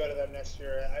probably go to them next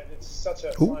year. It's such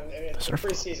a fun. It's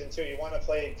preseason too. You want to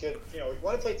play good. You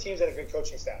want to play teams that have good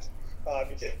coaching staffs.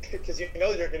 Because you know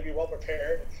you're going to be well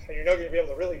prepared, and you're going to be able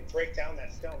to really break down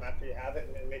that film after you have it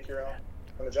and make your own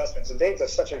adjustments. And Dave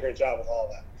does such a great job with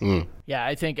all of that. Yeah,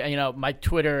 I think my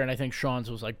Twitter and I think Sean's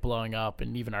was blowing up,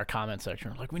 and even our comment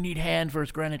section was we need Hand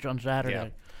versus Greenwich on Saturday. Yeah.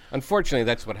 Unfortunately,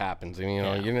 that's what happens. I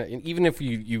mean, even if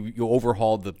you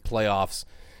overhauled the playoffs,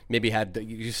 maybe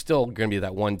you're still going to be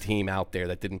that one team out there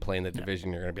that didn't play in the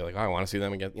division. You're going to be like, I want to see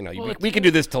them again. We can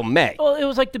do this till May. Well, it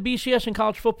was like the BCS in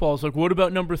college football. It's what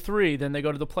about number 3? Then they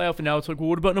go to the playoff, and now it's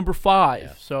what about number 5?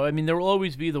 Yeah. So, I mean, there will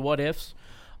always be the what ifs.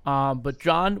 But,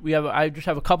 John, I just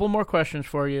have a couple more questions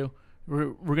for you.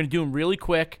 We're going to do them really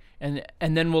quick, and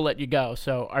then we'll let you go.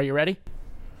 So, are you ready?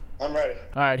 I'm ready.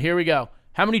 All right, here we go.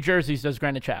 How many jerseys does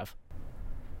Greenwich have?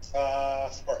 4.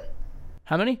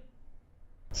 How many?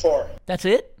 4. That's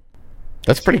it?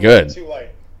 That's pretty good. 2 light.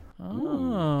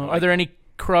 Oh. Are there any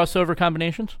crossover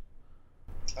combinations?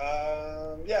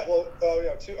 Yeah,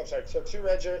 2. I'm sorry. So 2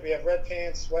 red jerseys. We have red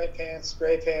pants, white pants,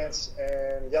 gray pants,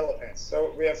 and yellow pants.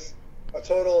 So we have a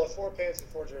total of 4 pants and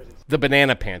 4 jerseys. The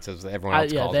banana pants, as everyone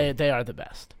else calls them. Yeah, they are the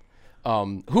best.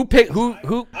 Who picked who?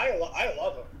 I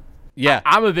love them. Yeah,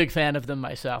 I'm a big fan of them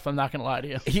myself. I'm not going to lie to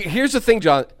you. Here's the thing,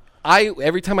 John.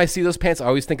 Every time I see those pants, I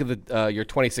always think of your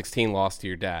 2016 loss to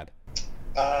your dad.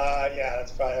 Yeah,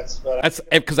 that's what That's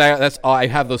because I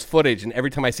have those footage, and every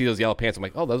time I see those yellow pants, I'm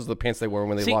like, oh, those are the pants they wore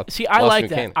when they lost. See, I lost like to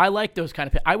that. Kane. I like those kind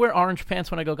of pants. I wear orange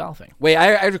pants when I go golfing. Wait,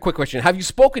 I have a quick question. Have you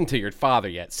spoken to your father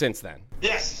yet since then?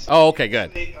 Yes. Oh, okay,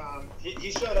 good.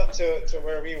 He showed up to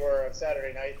where we were on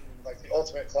Saturday night, like the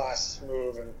ultimate class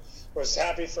move, and was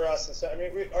happy for us. And so, I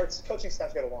mean, our coaching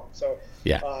staff get along. So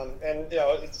Yeah. And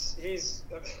he's,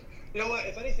 you know what?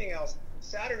 If anything else,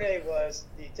 Saturday was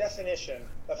the definition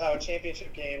of how a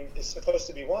championship game is supposed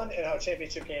to be won and how a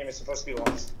championship game is supposed to be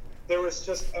lost. There was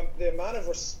just the amount of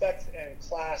respect and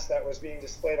class that was being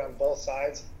displayed on both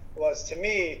sides was, to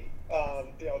me,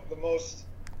 the most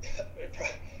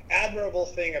admirable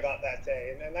thing about that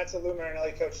day. And that's a Lou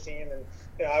Marinelli coach team, and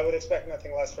I would expect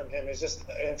nothing less from him. It's just,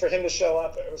 and for him to show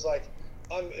up, it was like,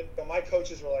 my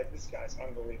coaches were like, this guy's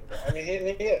unbelievable. I mean,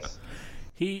 he is.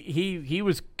 He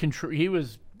was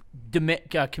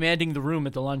commanding the room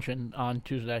at the luncheon on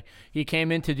Tuesday. He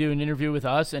came in to do an interview with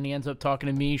us, and he ends up talking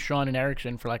to me, Sean, and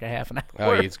Erickson for like a half an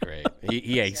hour. Oh, he's great.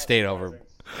 He stayed over.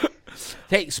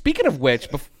 Hey, speaking of which,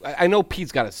 I know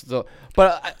Pete's got it still,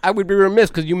 but I would be remiss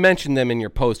because you mentioned them in your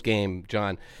post game,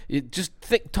 John.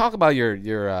 Talk about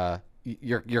your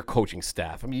coaching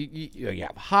staff. I mean, you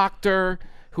have Hochter,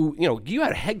 who you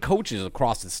had head coaches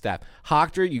across the staff.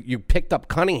 Hochter, you picked up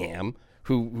Cunningham,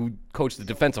 who coached the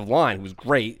defensive line, who was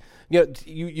great.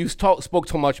 You spoke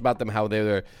so much about them, how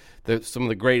they're some of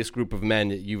the greatest group of men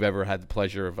that you've ever had the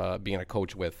pleasure of being a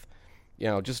coach with.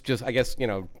 Just I guess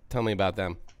tell me about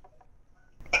them.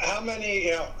 How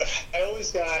many, I always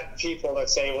got people that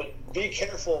say, well, be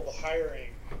careful of hiring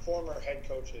former head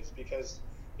coaches because,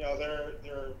 they're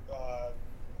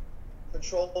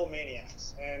control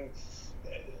maniacs. And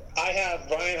I have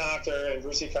Brian Hochter and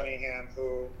Brucey Cunningham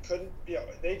who couldn't,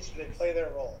 they play their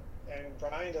role. And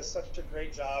Brian does such a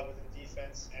great job with the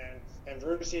defense, and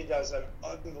Brucey does an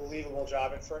unbelievable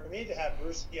job. And for me to have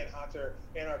Brucey and Hochter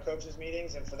in our coaches'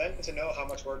 meetings, and for them to know how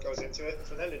much work goes into it, and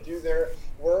for them to do their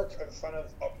work in front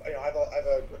of, I have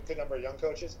a good number of young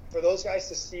coaches. For those guys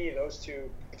to see those two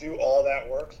do all that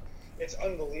work, it's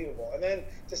unbelievable. And then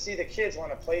to see the kids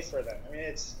want to play for them, I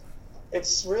mean,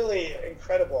 it's really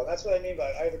incredible. And that's what I mean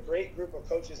by I have a great group of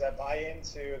coaches that buy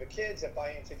into the kids, that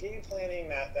buy into game planning,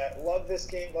 that love this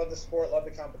game, love the sport, love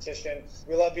the competition.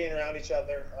 We love being around each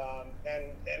other.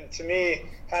 And to me,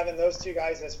 having those two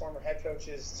guys as former head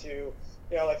coaches to,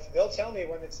 they'll tell me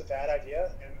when it's a bad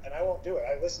idea, and I won't do it.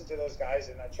 I listen to those guys,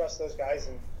 and I trust those guys.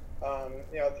 And,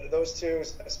 those two,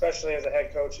 especially as a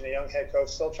head coach and a young head coach,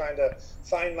 still trying to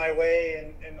find my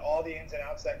way and all the ins and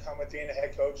outs that come with being a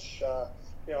head coach.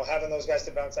 Having those guys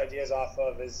to bounce ideas off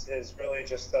of is really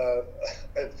just a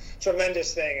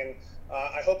tremendous thing. And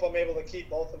I hope I'm able to keep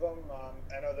both of them.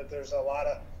 I know that there's a lot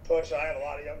of push. I have a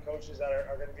lot of young coaches that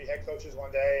are going to be head coaches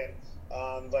one day.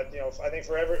 But I think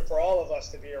for all of us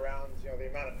to be around, the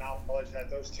amount of knowledge that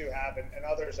those two have and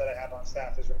others that I have on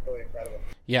staff is really incredible.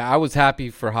 Yeah, I was happy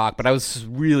for Hawk, but I was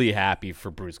really happy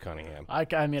for Bruce Cunningham.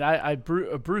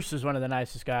 Bruce is one of the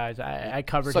nicest guys. I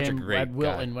covered him at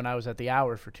Wilton when I was at the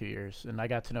Hour for 2 years, and I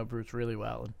got to know Bruce really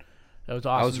well, and it was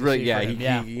awesome.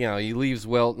 He leaves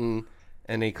Wilton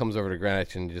and he comes over to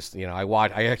Greenwich, and just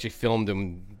I actually filmed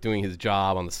him doing his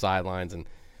job on the sidelines, and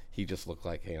he just looked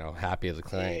like happy as a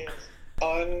clam.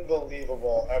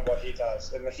 Unbelievable at what he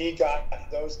does, and he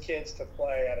got those kids to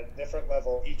play at a different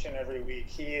level each and every week.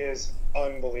 He is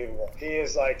unbelievable. He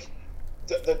is like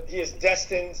he is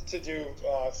destined to do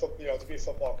to be a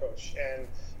football coach, and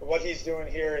what he's doing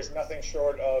here is nothing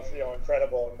short of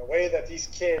incredible. And the way that these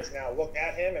kids now look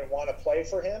at him and want to play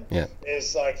for him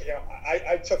is like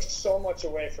I took so much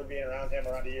away from being around him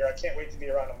around a year. I can't wait to be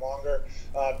around him longer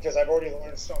because I've already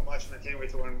learned so much, and I can't wait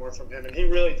to learn more from him. And he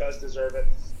really does deserve it.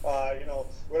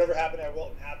 Whatever happened at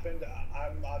Wilton happened.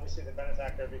 I'm obviously the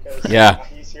benefactor because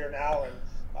he's here now, and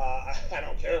I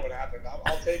don't care what happened.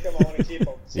 I'll take him. I want to keep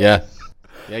him. So,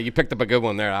 Yeah, you picked up a good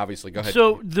one there, obviously. Go ahead.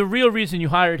 So the real reason you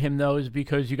hired him, though, is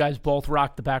because you guys both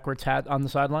rocked the backwards hat on the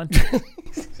sideline?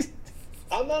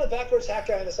 I'm not a backwards hat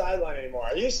guy on the sideline anymore.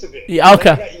 I used to be. Yeah,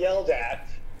 okay. I got yelled at,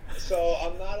 so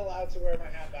I'm not allowed to wear my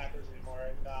hat backwards anymore.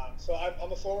 And so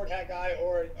I'm a forward hat guy,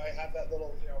 or I have that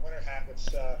little winter hat,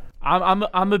 which...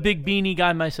 I'm a big beanie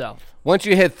guy myself. Once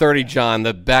you hit 30, John,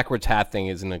 the backwards hat thing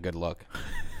isn't a good look.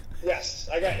 Yes,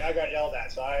 I got yelled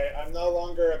at, so I'm no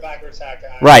longer a backwards hat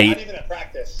guy. Right. I'm not even at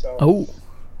practice. So.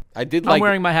 I'm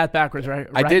wearing my hat backwards now.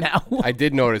 I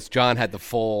did notice John had the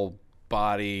full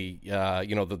body,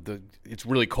 the it's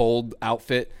really cold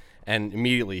outfit, and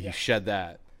immediately he shed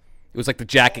that. It was like the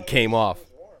jacket came off.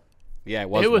 Yeah, it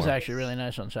was. It was warm. actually really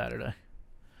nice on Saturday.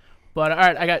 But all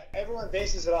right, I got. Everyone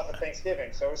bases it off of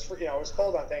Thanksgiving, so it was it was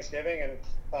cold on Thanksgiving, and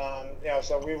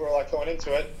so we were like going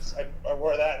into it. I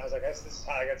wore that, and I was like, this is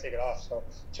hot. I got to take it off. So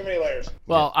too many layers.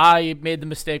 Well, I made the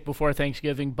mistake before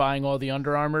Thanksgiving buying all the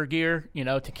Under Armour gear,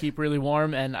 to keep really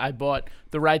warm, and I bought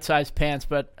the right size pants,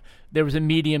 but there was a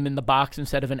medium in the box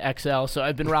instead of an XL, so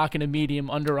I've been rocking a medium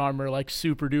Under Armour, like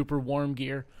super duper warm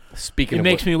gear. It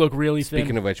makes me look really thin.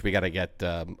 Speaking of which, we got to get.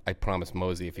 I promised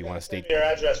Mosey if you want to stay. Your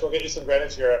address, we'll get you some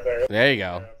Greenwich gear up there. There you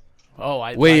go. Oh,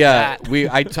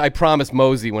 I promised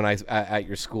Mosey when I at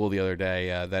your school the other day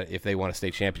that if they want a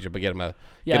state championship, but get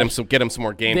him some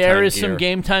more game time gear. There is some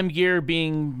game time gear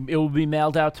it will be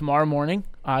mailed out tomorrow morning.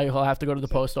 I'll have to go to the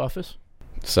post office.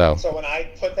 So when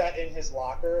I put that in his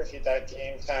locker, that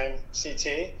game time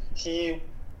CT, he came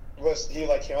up to me.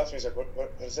 He's like,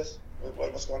 "What is this?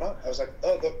 What's going on?" I was like,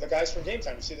 "Oh, the guys from Game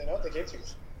Time. You see the note they gave to you?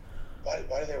 Why did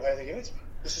they give it to me?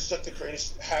 This is like the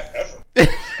greatest hat ever."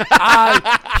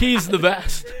 He's the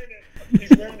best.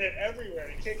 He's wearing it everywhere.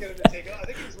 He can't get him to take it off. I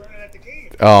think he was wearing it at the game.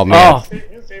 Oh man.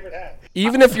 New favorite hat.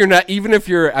 Even if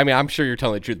you're, I mean, I'm sure you're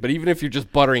telling the truth, but even if you're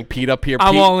just buttering Pete up here,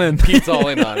 I'm all in. Pete's all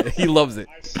in on it. He loves it.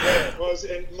 I swear,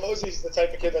 Mosey's the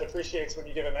type of kid that appreciates when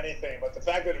you give him anything. But the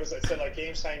fact that it said like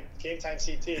game time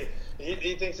CT,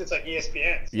 he thinks it's like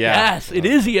ESPN. Yeah. Yes, it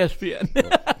is ESPN.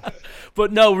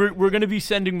 But no, we're going to be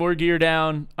sending more gear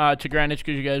down to Greenwich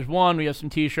because you guys won. We have some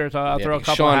T-shirts. I'll throw a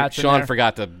couple of hats in there. Sean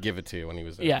forgot to give it to you when he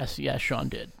was there. Yes, Sean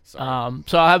did. So I'll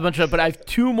have a bunch of, but I have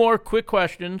two more quick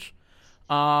questions.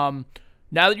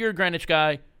 Now that you're a Greenwich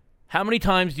guy, how many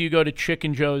times do you go to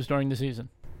Chicken Joe's during the season?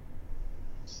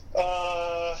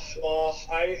 Well,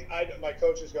 my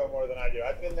coaches go more than I do.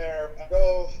 I've been there.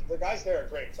 The guys there are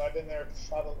great. So I've been there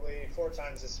probably 4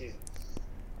 times this season.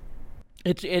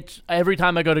 It's every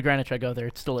time I go to Greenwich, I go there.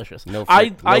 It's delicious. No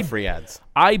free ads.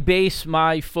 I base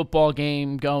my football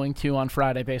game going to on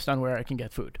Friday based on where I can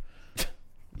get food.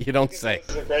 You don't say.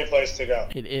 It's a great place to go.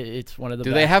 It's one of the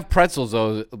best. Do they have pretzels,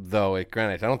 though, at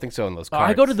Greenwich? I don't think so in those carts.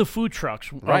 I go to the food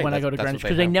trucks when I go to Greenwich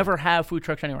because they never have food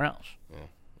trucks anywhere else. Yeah.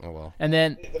 Oh, well. And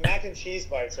then the mac and cheese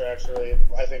bites are actually,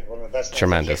 I think, one of the best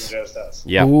tremendous. Chicken Joe's does.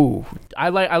 Yeah. Ooh. I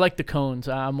like the cones.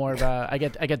 I'm more of a I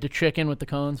get the chicken with the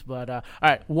cones. But all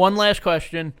right, one last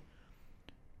question: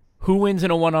 who wins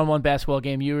in a one-on-one basketball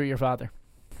game, you or your father?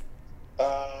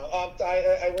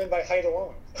 I win by height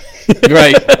alone.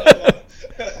 Right.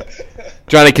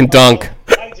 Johnny can dunk.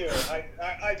 I do.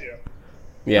 I do.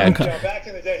 Yeah. Okay. Back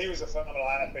in the day, he was a phenomenal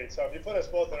athlete. So if you put us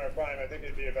both in our prime, I think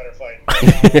it'd be a better fight.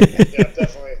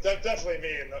 Definitely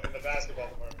me in the basketball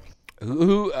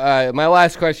department. My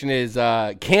last question is: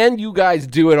 can you guys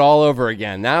do it all over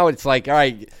again? Now it's like, all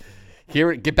right,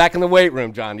 get back in the weight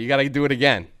room, John. You got to do it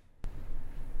again.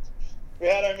 We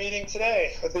had our meeting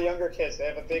today with the younger kids. They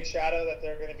have a big shadow that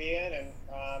they're going to be in, and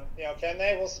can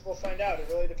they? We'll find out. It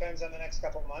really depends on the next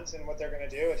couple of months and what they're going to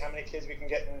do and how many kids we can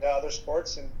get into other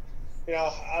sports. And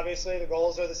obviously the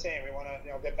goals are the same. We want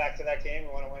to get back to that game. We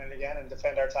want to win it again and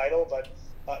defend our title. But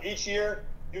each year,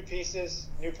 new pieces,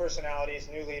 new personalities,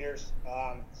 new leaders.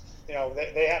 They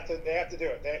have to do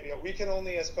it. We can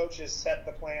only as coaches set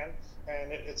the plan,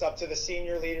 and it's up to the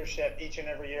senior leadership each and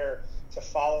every year to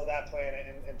follow that plan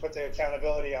and put the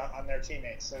accountability on their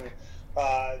teammates. And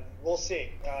we'll see.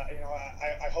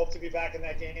 I hope to be back in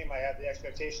that game. I have the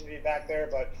expectation to be back there,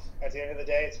 but at the end of the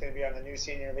day, it's going to be on the new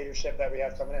senior leadership that we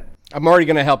have coming in. I'm already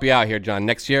going to help you out here, John.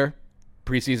 Next year,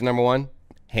 preseason number 1,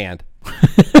 hand.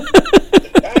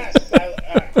 Yes.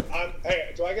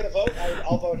 Hey, do I get a vote?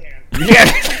 I'll vote hand. Yeah.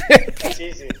 That's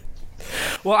easy.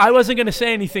 Well, I wasn't going to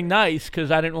say anything nice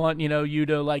because I didn't want you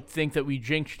to think that we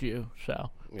jinxed you. So,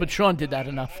 but Sean did that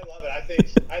enough. I love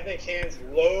it. I think hands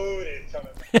loaded coming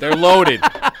back. They're loaded.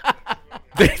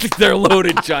 They're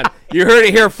loaded, John. You heard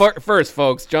it here first,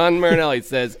 folks. John Marinelli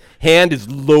says hand is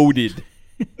loaded.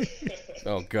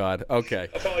 Oh God. Okay.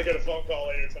 I'll probably get a phone call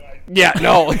later tonight. Yeah.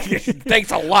 No.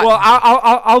 Thanks a lot. Well,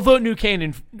 I'll vote New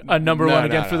Canaan number one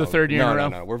again for the third year in a row.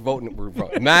 No. We're voting.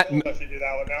 Matt. If you do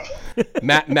that one now.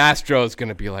 Matt Mastro's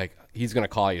gonna be like, he's gonna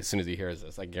call you as soon as he hears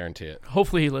this. I guarantee it.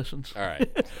 Hopefully he listens. All right.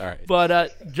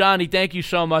 But Johnny, thank you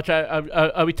so much.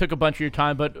 We took a bunch of your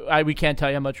time, but we can't tell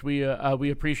you how much we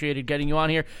appreciated getting you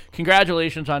on here.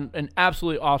 Congratulations on an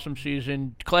absolutely awesome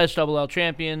season, Class LL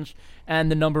champions, and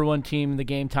the number 1 team in the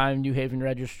Game Time New Haven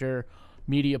Register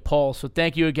media poll. So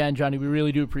thank you again, Johnny. We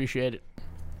really do appreciate it.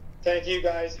 Thank you,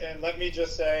 guys, and let me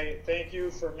just say thank you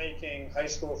for making high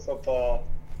school football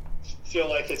feel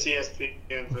like it's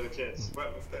ESPN for the kids.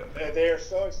 They are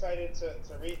so excited to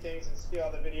read things and see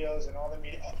all the videos and all the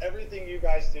media. Everything you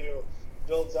guys do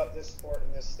builds up this sport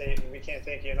in this state, and we can't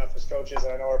thank you enough as coaches,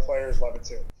 and I know our players love it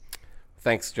too.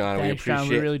 Thanks, John. Thanks, we appreciate John.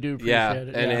 We really do appreciate yeah.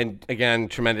 it. And again,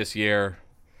 tremendous year.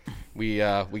 We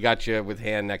got you with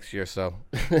hand next year, so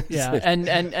Yeah,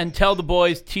 and tell the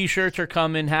boys T-shirts are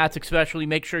coming, hats especially.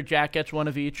 Make sure Jack gets one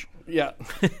of each. yeah,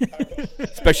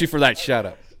 especially for that shout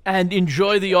out. And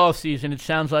enjoy the off season. It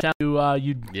sounds like you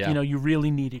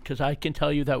really need it, because I can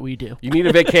tell you that we do. You need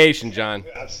a vacation, John.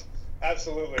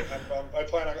 Absolutely.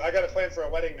 I got a plan for a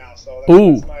wedding now, so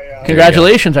Ooh, that's my,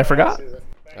 congratulations! I forgot. season.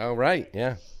 Oh right,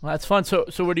 yeah. Well, that's fun. So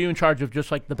what are you in charge of?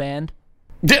 Just like the band?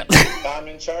 I'm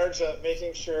in charge of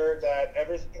making sure that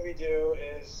everything we do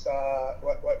is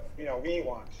what we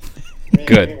want.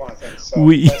 Good. We want things. So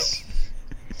Yes.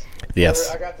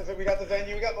 we got the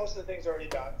venue. We got most of the things already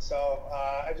done. So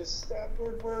I just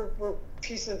we're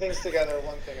piecing things together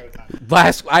one thing at a time.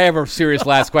 I have a serious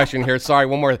last question here. Sorry,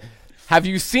 one more. Have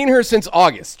you seen her since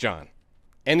August, John?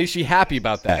 And is she happy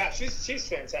about that? Yeah, she's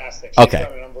fantastic. She's Okay.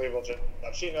 done an unbelievable job.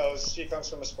 She knows. She comes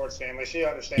from a sports family. She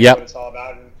understands Yep. what it's all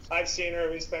about. And I've seen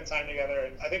her. We spent time together.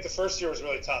 And I think the first year was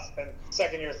really tough. And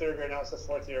second year, third year, now it's the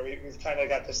fourth year. We've kind of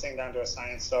got this thing down to a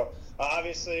science. So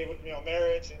obviously,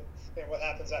 marriage and what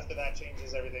happens after that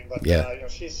changes everything. But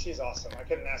she's awesome. I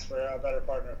couldn't ask for a better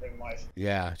partner in life.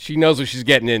 Yeah, she knows what she's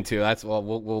getting into.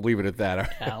 We'll leave it at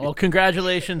that. Yeah, well,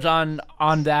 congratulations on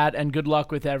that, and good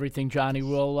luck with everything, Johnny.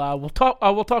 We'll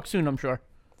talk soon, I'm sure.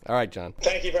 All right, John.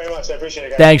 Thank you very much. I appreciate it,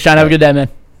 guys. Thanks, John. Have a good day, man.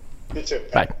 You too.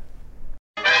 Bye.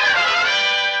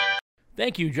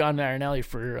 Thank you, John Marinelli,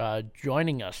 for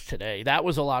joining us today. That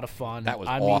was a lot of fun. That was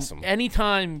mean, awesome.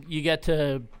 anytime you get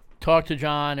to talk to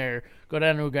John or go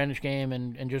down to a Greenwich game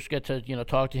and just get to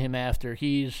talk to him after,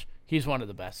 he's one of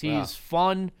the best. He's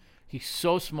fun. He's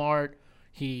so smart.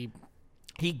 He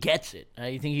gets it.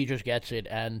 I think he just gets it.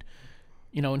 And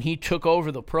when he took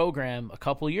over the program a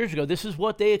couple of years ago, this is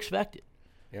what they expected.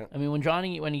 Yeah. I mean,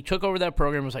 when he took over that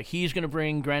program, it was like he's going to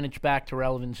bring Greenwich back to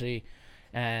relevancy.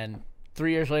 And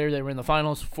 3 years later, they were in the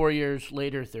finals. 4 years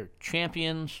later, they're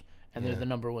champions, and they're the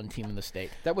number one team in the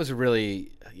state. That was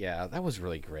really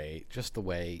great. Just the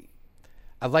way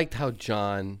I liked how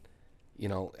John,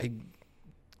 had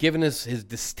given us his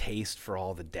distaste for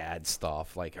all the dad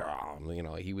stuff. Like,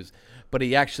 he was, but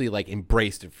he actually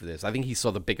embraced it for this. I think he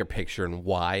saw the bigger picture and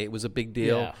why it was a big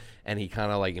deal, and he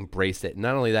kind of embraced it. And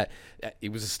not only that,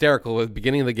 it was hysterical. At the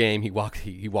beginning of the game, he walked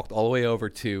all the way over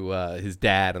to his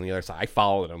dad on the other side. I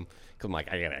followed him. I'm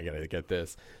like, I gotta get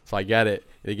this. So I get it.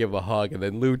 They give him a hug, and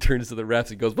then Lou turns to the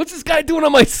refs and goes, "What's this guy doing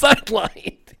on my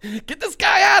sideline? Get this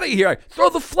guy out of here!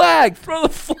 Throw the flag! Throw the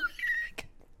flag!"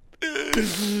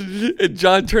 And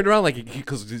John turned around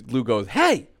because Lou goes,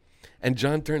 "Hey!" And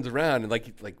John turns around and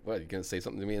like, what? You gonna say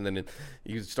something to me? And then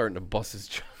he was starting to bust his.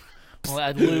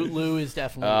 Well, Lou is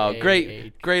definitely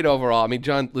great overall. I mean,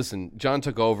 John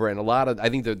took over, and I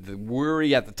think the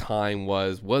worry at the time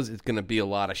was it going to be a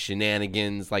lot of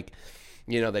shenanigans, that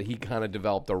he kind of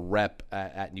developed a rep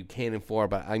at New Canaan for.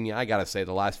 But I mean, I got to say,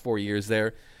 the last 4 years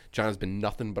there, John has been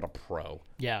nothing but a pro.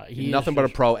 Yeah, nothing but a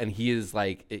pro, and he is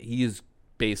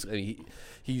basically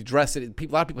he addressed it. A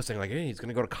lot of people saying hey, he's going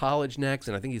to go to college next,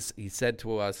 and I think he said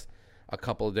to us a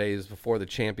couple of days before the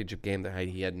championship game that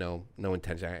he had no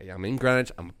intention. I'm in Greenwich.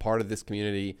 I'm a part of this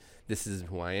community. This is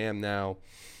who I am now.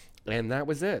 And that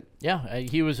was it. Yeah,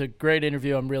 he was a great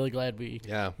interview. I'm really glad we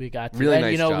got to really that.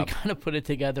 Nice job. We kind of put it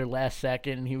together last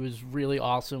second, and he was really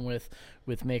awesome with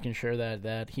making sure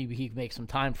that he makes some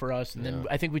time for us. And then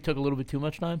I think we took a little bit too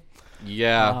much time.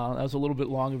 Yeah, that was a little bit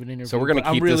long of an interview. So we're going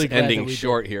to keep this ending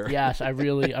short here. Yes, I'm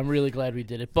really glad we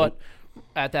did it. But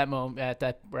at that moment,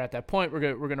 we're at that point, we're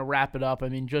gonna wrap it up. I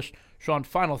mean, just Sean,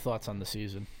 final thoughts on the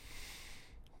season.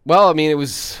 Well, I mean,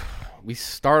 we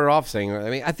started off saying,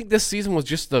 I think this season was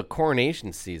just the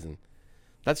coronation season.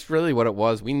 That's really what it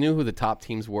was. We knew who the top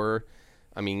teams were.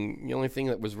 I mean, the only thing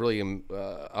that was really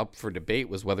up for debate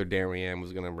was whether Darien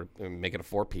was going to make it a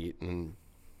four-peat, and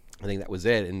I think that was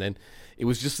it. And then it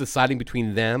was just deciding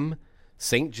between them,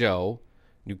 St. Joe,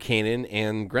 New Canaan,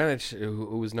 and Greenwich,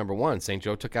 who was number one. St.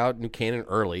 Joe took out New Canaan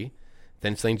early.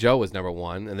 Then St. Joe was number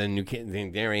one, and then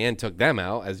Darien took them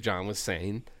out, as John was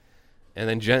saying. And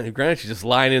then Greenwich is just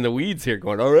lying in the weeds here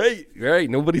going, all right,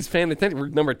 nobody's paying attention. We're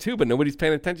number two, but nobody's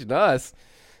paying attention to us.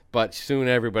 But soon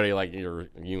everybody, like you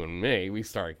and me, we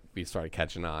started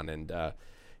catching on. And, I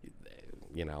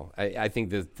think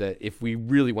that if we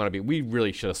really want to be, we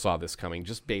really should have saw this coming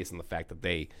just based on the fact that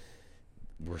they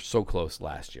were so close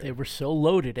last year. They were so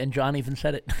loaded, and John even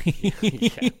said it.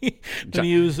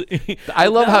 I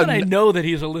love how I know that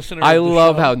he's a listener. I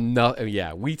love how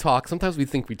we talk. Sometimes we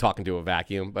think we talk into a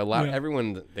vacuum, but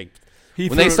everyone He when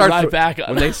threw they it start right back on.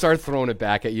 when they start throwing it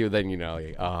back at you, then you know,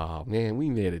 oh man, we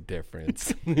made a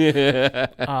difference.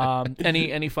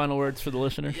 Any final words for the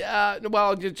listeners? Yeah,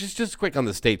 well, just quick on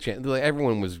the state champ. Like,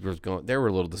 everyone was going. They were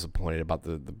a little disappointed about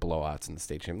the blowouts in the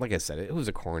state champ. Like I said, it was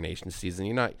a coronation season.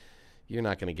 You're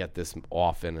not going to get this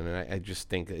often, and I just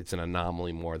think it's an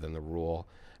anomaly more than the rule.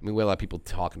 I mean, we had a lot of people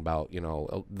talking about,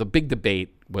 the big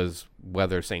debate was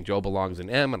whether St. Joe belongs in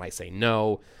M, and I say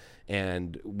no,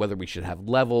 and whether we should have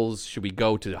levels. Should we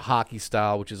go to hockey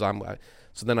style, which is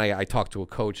so then I talked to a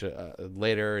coach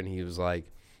later, and he was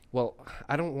like, well,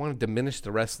 I don't want to diminish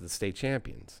the rest of the state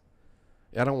champions.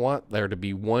 I don't want there to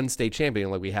be one state champion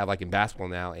like we have like in basketball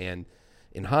now and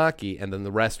in hockey, and then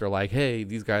the rest are like, hey,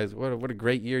 these guys, what a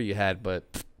great year you had,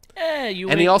 but...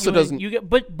 He also doesn't.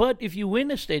 But if you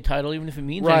win a state title, even if it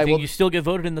means anything, you still get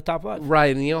voted in the top 5.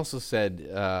 Right, and he also said,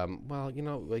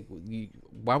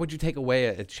 why would you take away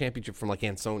a championship from like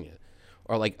Ansonia,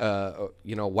 or like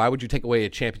why would you take away a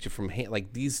championship from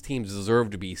like these teams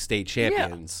deserve to be state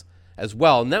champions as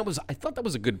well? And I thought that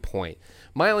was a good point.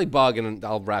 My only bug, and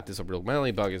I'll wrap this up real. My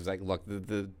only bug is like, look,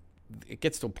 it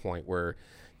gets to a point where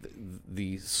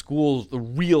the schools, the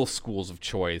real schools of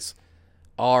choice,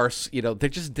 are they're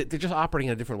just operating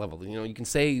at a different level. You can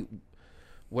say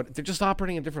what they're just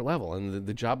operating at a different level, and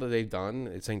the job that they've done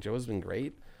at St. Joe has been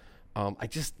great.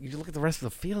 You look at the rest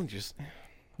of the field and just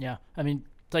I mean,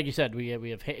 like you said, we have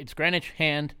it's Greenwich,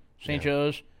 Hand, St.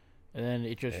 Joe's, and then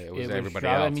it was everybody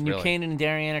else. I mean, really. New Canaan and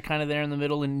Darien are kind of there in the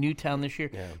middle, in Newtown this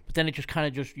year, but then it just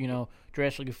kind of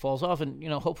drastically falls off, and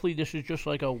hopefully this is just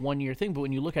like a 1-year thing. But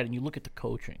when you look at it, and you look at the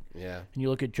coaching, and you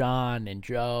look at John and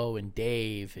Joe and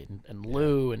Dave and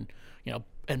Lou, and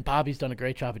and Bobby's done a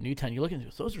great job at Newtown. You look at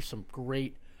those are some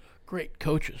great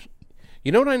coaches.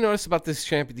 You know what I noticed about these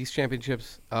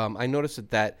championships? I noticed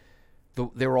that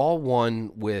they were all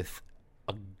won with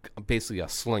basically a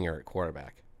slinger at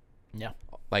quarterback. Yeah.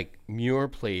 Like Muir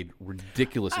played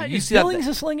ridiculously. You see Billings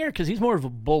a slinger because he's more of a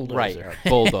bulldozer, right?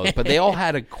 Bulldozer, but they all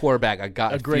had a quarterback,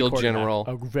 a field general,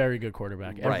 a very good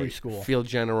quarterback. Every school, field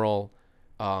general.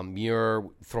 Muir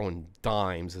throwing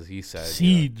dimes, as he said.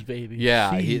 Seeds, baby.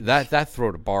 Yeah, Seeds. that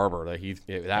throw to Barber was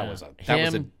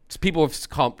people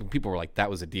were like, that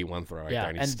was a D1 throw right there,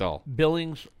 and he's still.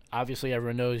 Billings, obviously,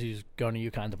 everyone knows he's going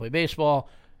to UConn to play baseball.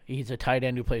 He's a tight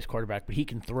end who plays quarterback, but he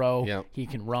can throw. Yep. He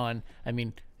can run. I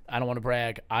mean, I don't want to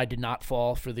brag. I did not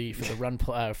fall for the run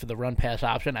pass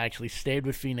option. I actually stayed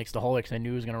with Phoenix the whole way because I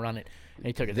knew he was going to run it, and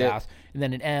he took it fast. And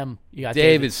then in M, you got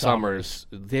David Summers.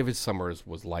 David Summers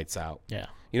was lights out. Yeah,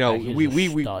 we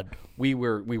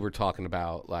were talking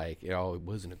about it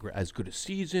wasn't as good a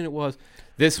season. It was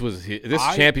this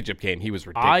championship game. He was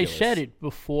ridiculous. I said it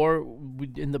before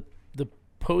in the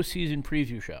postseason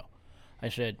preview show. I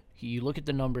said you look at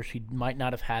the numbers. He might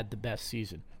not have had the best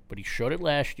season. But he showed it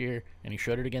last year, and he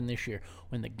showed it again this year.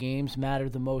 When the games matter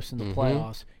the most in the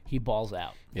playoffs, he balls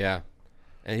out. Yeah.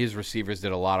 And his receivers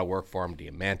did a lot of work for him.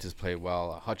 Diamantis played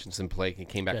well. Hutchinson played. He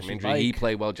came back from injury. He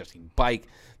played well. Jesse Bike.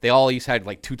 They all each had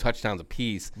like 2 touchdowns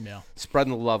apiece. Yeah.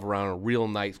 Spreading the love around a real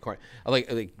nice corner. Like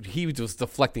he was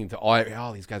deflecting to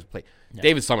all these guys played. Yeah.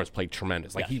 David Summers played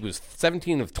tremendous. He was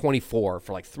 17 of 24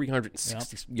 for like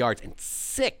 360 yards and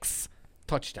 6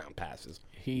 touchdown passes.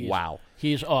 Wow.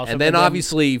 He's awesome. And then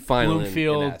obviously finally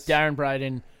Bloomfield, Darren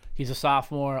Bryden, he's a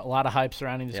sophomore. A lot of hype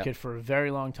surrounding this kid for a very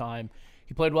long time.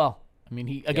 He played well. I mean,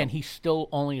 he's still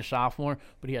only a sophomore,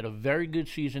 but he had a very good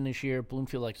season this year.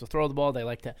 Bloomfield likes to throw the ball. They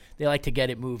like to get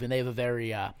it moving. They have a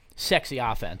very sexy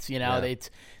offense.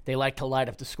 They like to light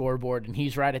up the scoreboard, and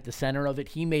he's right at the center of it.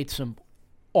 He made some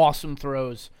awesome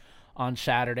throws on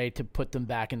Saturday to put them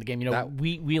back in the game.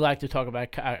 We like to talk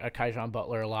about Kaijon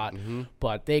Butler a lot,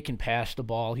 but they can pass the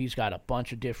ball. He's got a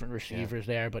bunch of different receivers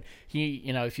there, but he,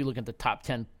 if you look at the top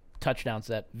 10 touchdowns,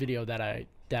 that video that I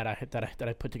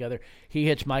put together, he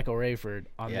hits Michael Rayford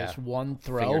on this one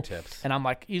throw, fingertips. And I'm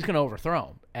like, he's going to overthrow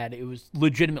him, and it was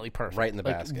legitimately perfect, right in the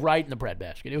basket, right in the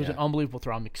breadbasket. It was an unbelievable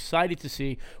throw. I'm excited to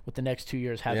see what the next 2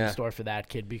 years have in store for that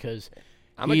kid because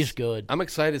he's good. I'm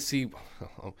excited to see.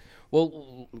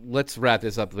 Well, let's wrap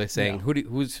this up by saying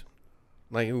who's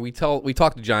like we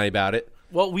talked to Johnny about it.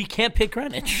 Well, we can't pick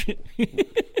Greenwich.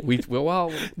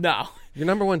 No, your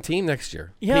number 1 team next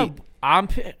year. Yeah,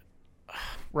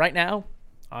 right now.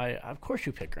 Of course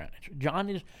you pick Greenwich. John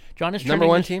is number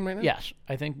 1 team right now. Yes,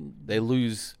 I think they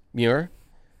lose Muir,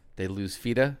 they lose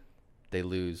Fita, they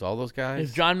lose all those guys.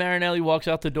 If John Marinelli walks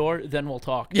out the door, then we'll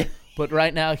talk. Yeah. But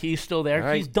right now, he's still there.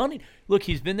 Right. He's done it. Look,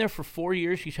 he's been there for 4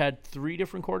 years. He's had 3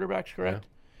 different quarterbacks, correct,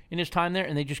 in his time there,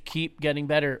 and they just keep getting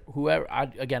better. I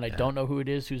don't know who it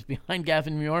is who's behind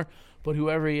Gavin Muir, but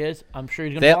whoever he is, I'm sure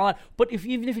he's going to fall out. But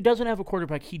even if he doesn't have a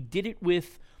quarterback, he did it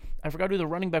with I forgot who the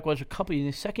running back was a couple in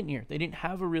his second year. They didn't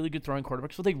have a really good throwing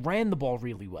quarterback, so they ran the ball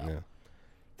really well. Yeah.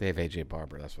 They have A.J.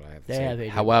 Barber. That's what I have to They say. have A.J.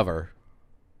 However,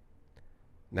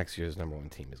 next year's number 1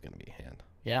 team is going to be Hand.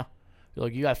 Yeah.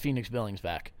 Look, you got Phoenix Billings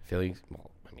back. Philly,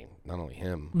 not only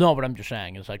him. No, but I'm just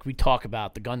saying, it's like we talk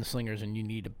about the gunslingers and you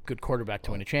need a good quarterback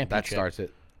to win a championship. That starts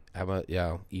it. How about,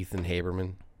 Ethan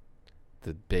Haberman,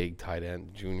 the big tight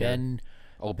end, junior. Ben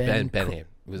Haberman.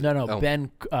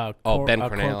 Ben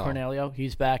Cornelio.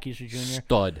 He's back. He's a junior.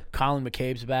 Stud. Colin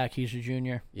McCabe's back. He's a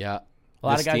junior. Yeah. A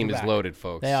lot this of guys team are is back. loaded,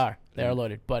 folks. They are. They are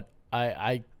loaded. But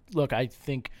I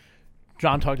think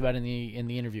John talked about in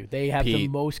the interview. They have the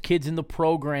most kids in the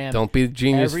program. Don't be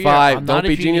Genius every 5. year. Don't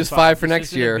be Genius 5 for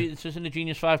next year. This isn't a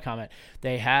Genius 5 comment.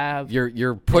 They have.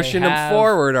 You're pushing them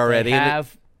forward already.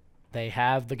 They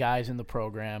have the guys in the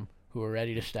program who are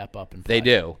ready to step up and play. They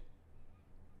do.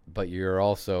 But you're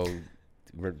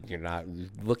not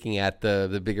looking at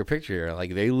the bigger picture here.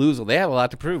 Like they have a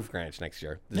lot to prove, Greenwich, next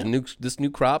year. This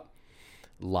new crop,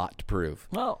 a lot to prove.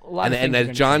 Well, a lot and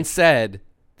as John said,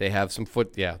 they have some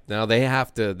foot. Yeah, now they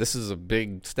have to. This is a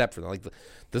big step for them. Like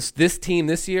this team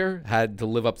this year had to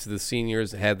live up to the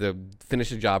seniors. Had to finish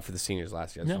the job for the seniors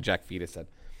last year. That's what Jack Fita said.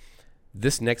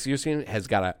 This next year's team has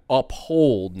got to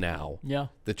uphold now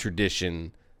the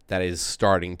tradition that is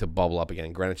starting to bubble up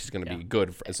again. Greenwich is going to be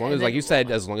good. As long as, like you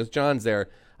said, as long as John's there,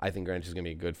 I think Greenwich is going to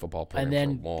be a good football player and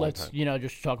then for a long let's, time.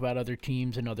 just talk about other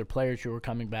teams and other players who are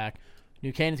coming back.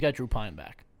 New Canaan's got Drew Pine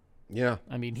back. Yeah.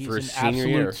 I mean, he's for an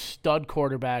absolute stud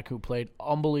quarterback who played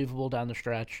unbelievable down the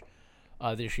stretch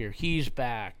this year. He's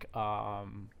back.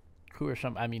 Who are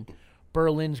some? I mean,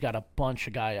 Berlin's got a bunch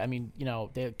of guys. I mean,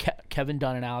 Kevin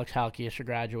Dunn and Alex Halkias are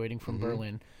graduating from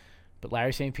Berlin, but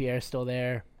Larry St. Pierre's still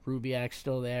there. Rubiak's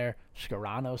still there.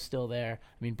 Scarano's still there.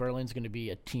 I mean, Berlin's going to be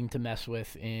a team to mess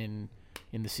with in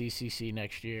the CCC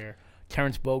next year.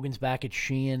 Terrence Bogan's back at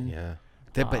Sheehan. Yeah.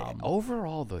 But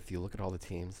overall, though, if you look at all the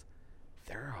teams,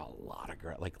 there are a lot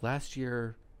of like last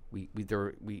year.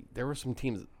 There were some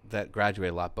teams that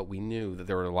graduated a lot, but we knew that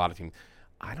there were a lot of teams.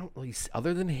 I don't really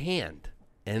other than Hand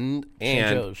and St.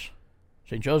 Joe's.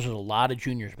 St. Joe's has a lot of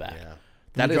juniors back. Yeah.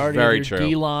 The That is very of their true.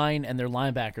 D-line and their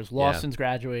linebackers. Lawson's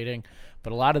graduating,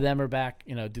 but a lot of them are back.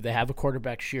 Do they have a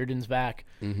quarterback? Sheardon's back.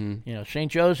 Mm-hmm.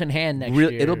 St. Joe's and Hand next year.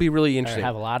 It'll be really interesting.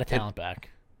 Have a lot of talent back.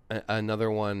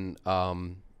 Another one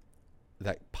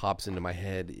that pops into my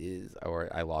head is, or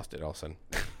I lost it all of a sudden.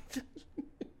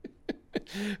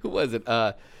 Who was it?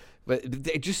 But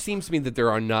it just seems to me that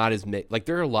there are not as many. Like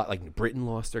there are a lot. Like Britain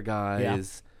lost their guys. Yeah.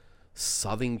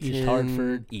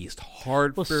 Southington, East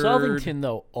Hartford. Well, Southington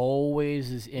though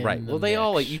always is in right. the Well, they mix.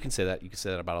 all you can say that. You can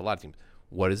say that about a lot of teams.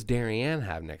 What does Darien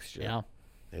have next year? Yeah.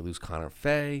 They lose Connor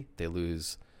Fay. They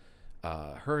lose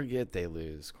Herget. They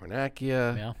lose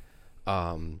Cornacchia.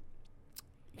 Yeah.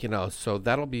 So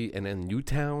that'll be, and then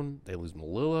Newtown. They lose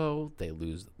Melillo. They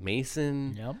lose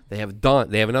Mason. Yep. They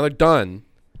have another Dunn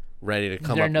ready to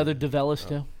come. Is there up another with, DeVellis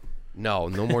too? No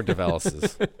more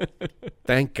DeVellises.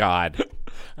 Thank God.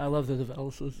 I love the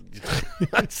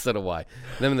DeVellises. So do I.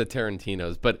 Them and the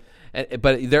Tarantinos. But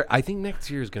there, I think next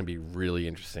year is going to be really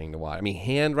interesting to watch. I mean,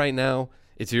 Hand right now,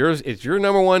 it's yours. It's your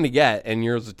number one to get and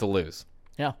yours to lose.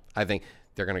 Yeah. I think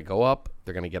they're going to go up.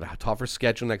 They're going to get a tougher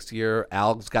schedule next year.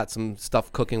 Al's got some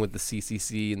stuff cooking with the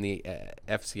CCC and the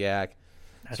FCAC.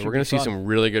 So we're going to see some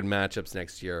really good matchups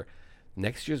next year.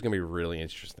 Next year is going to be really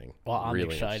interesting. Well, I'm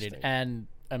really excited. And,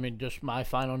 I mean, just my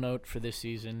final note for this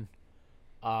season,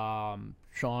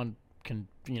 Sean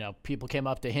people came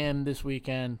up to him this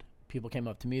weekend. People came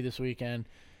up to me this weekend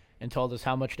and told us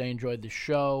how much they enjoyed the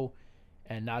show,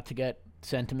 and not to get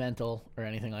sentimental or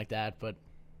anything like that, but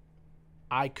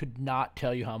I could not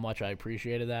tell you how much I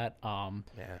appreciated that.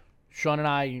 Sean and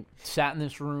I sat in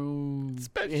this room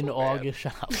in August.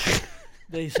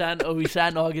 We sat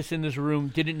in August in this room,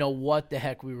 didn't know what the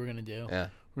heck we were going to do. Yeah.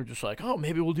 We're just like, oh,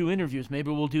 maybe we'll do interviews. Maybe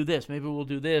we'll do this. Maybe we'll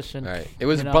do this. And right. It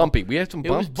was bumpy. We had some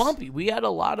bumps. It was bumpy. We had a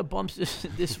lot of bumps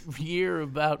this year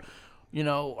about,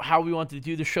 how we wanted to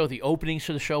do the show. The openings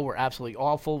for the show were absolutely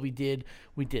awful. We did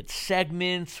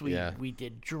segments. We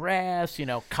did drafts.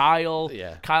 Kyle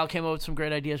came up with some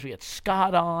great ideas. We had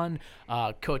Scott on.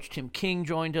 Coach Tim King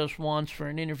joined us once for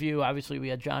an interview. Obviously, we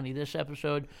had Johnny this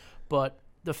episode. But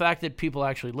the fact that people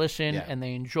actually listen and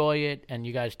they enjoy it, and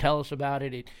you guys tell us about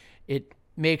it, it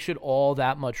makes it all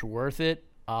that much worth it.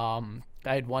 I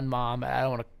had one mom, I don't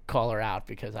want to call her out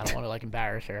because I don't want to like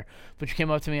embarrass her. But she came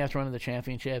up to me after one of the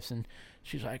championships and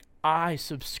she's like, I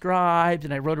subscribed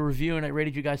and I wrote a review and I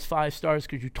rated you guys 5 stars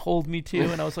because you told me to.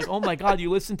 And I was like, oh my God,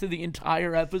 you listened to the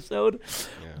entire episode.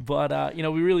 Yeah. But we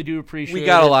really do appreciate we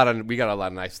got it. a lot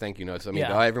of nice thank you notes. I mean,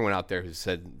 everyone out there who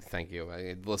said thank you.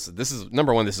 Listen, this is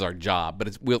number one. This is our job,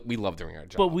 but we love doing our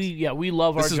job. But we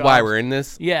love our job. This is why we're in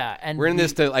this. Yeah, and we're in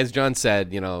this to, as John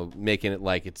said, making it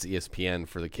like it's ESPN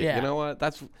for the kid. Yeah. You know what?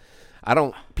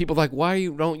 People are like, why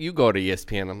don't you go to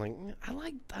ESPN? I'm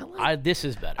like, this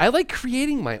is better. I like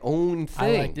creating my own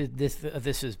thing. I like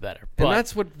this is better. And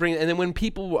that's what brings. And then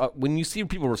when you see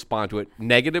people respond to it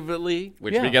negatively,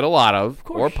 which we get a lot of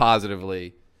or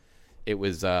positively, it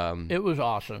was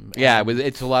awesome. Yeah,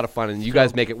 it's a lot of fun, and you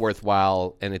guys make it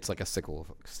worthwhile, and it's like a cyclical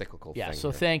thing. Yeah.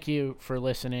 So thank you for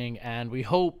listening, and we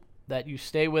hope that you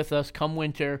stay with us come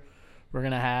winter. We're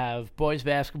going to have boys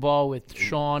basketball with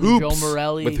Sean and Joe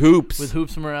Morelli. With Hoops. With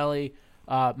Hoops Morelli.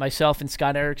 Myself and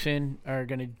Scott Erickson are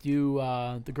going to do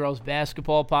the girls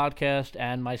basketball podcast,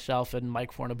 and myself and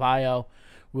Mike Fornabayo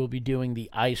will be doing the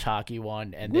ice hockey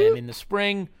one. And then in the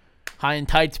spring, High and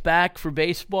Tight's back for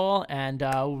baseball, and we're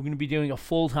going to be doing a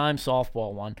full-time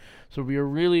softball one. So we are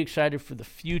really excited for the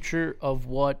future of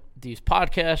what these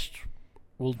podcasts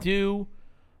will do.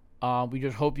 We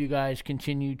just hope you guys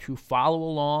continue to follow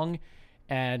along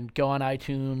and go on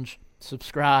iTunes,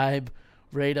 subscribe,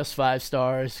 rate us 5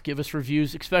 stars, give us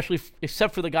reviews, except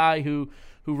for the guy who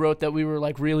wrote that we were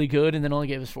like really good and then only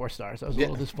gave us 4 stars. I was a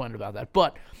little disappointed about that.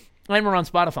 But we're on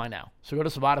Spotify now. So go to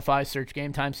Spotify, search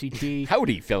Game Time CT.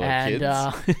 Howdy, fellow kids.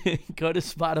 Go to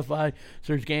Spotify,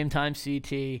 search Game Time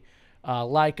CT,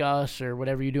 like us or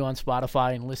whatever you do on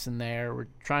Spotify and listen there. We're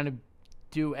trying to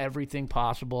do everything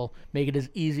possible, make it as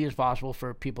easy as possible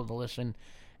for people to listen.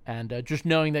 And just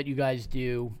knowing that you guys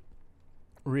do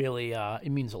really, it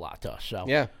means a lot to us. So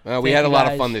yeah, we had a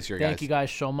lot of fun this year, guys. Thank you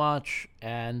guys so much.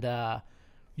 And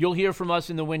you'll hear from us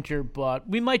in the winter, but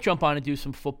we might jump on and do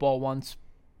some football ones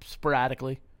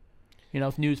sporadically.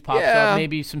 If news pops up,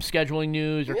 maybe some scheduling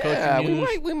news or coaching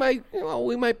news. we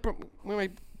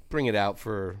might bring it out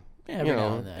for every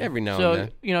now and then. So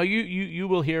you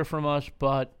will hear from us,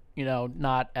 but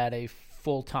not at a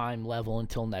full-time level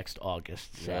until next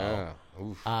August. So,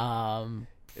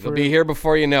 it'll be here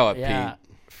before you know it, Pete.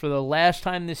 For the last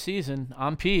time this season,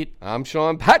 I'm Pete. I'm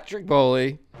Sean Patrick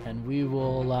Boley. And we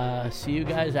will see you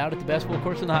guys out at the basketball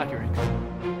courts and the hockey rinks.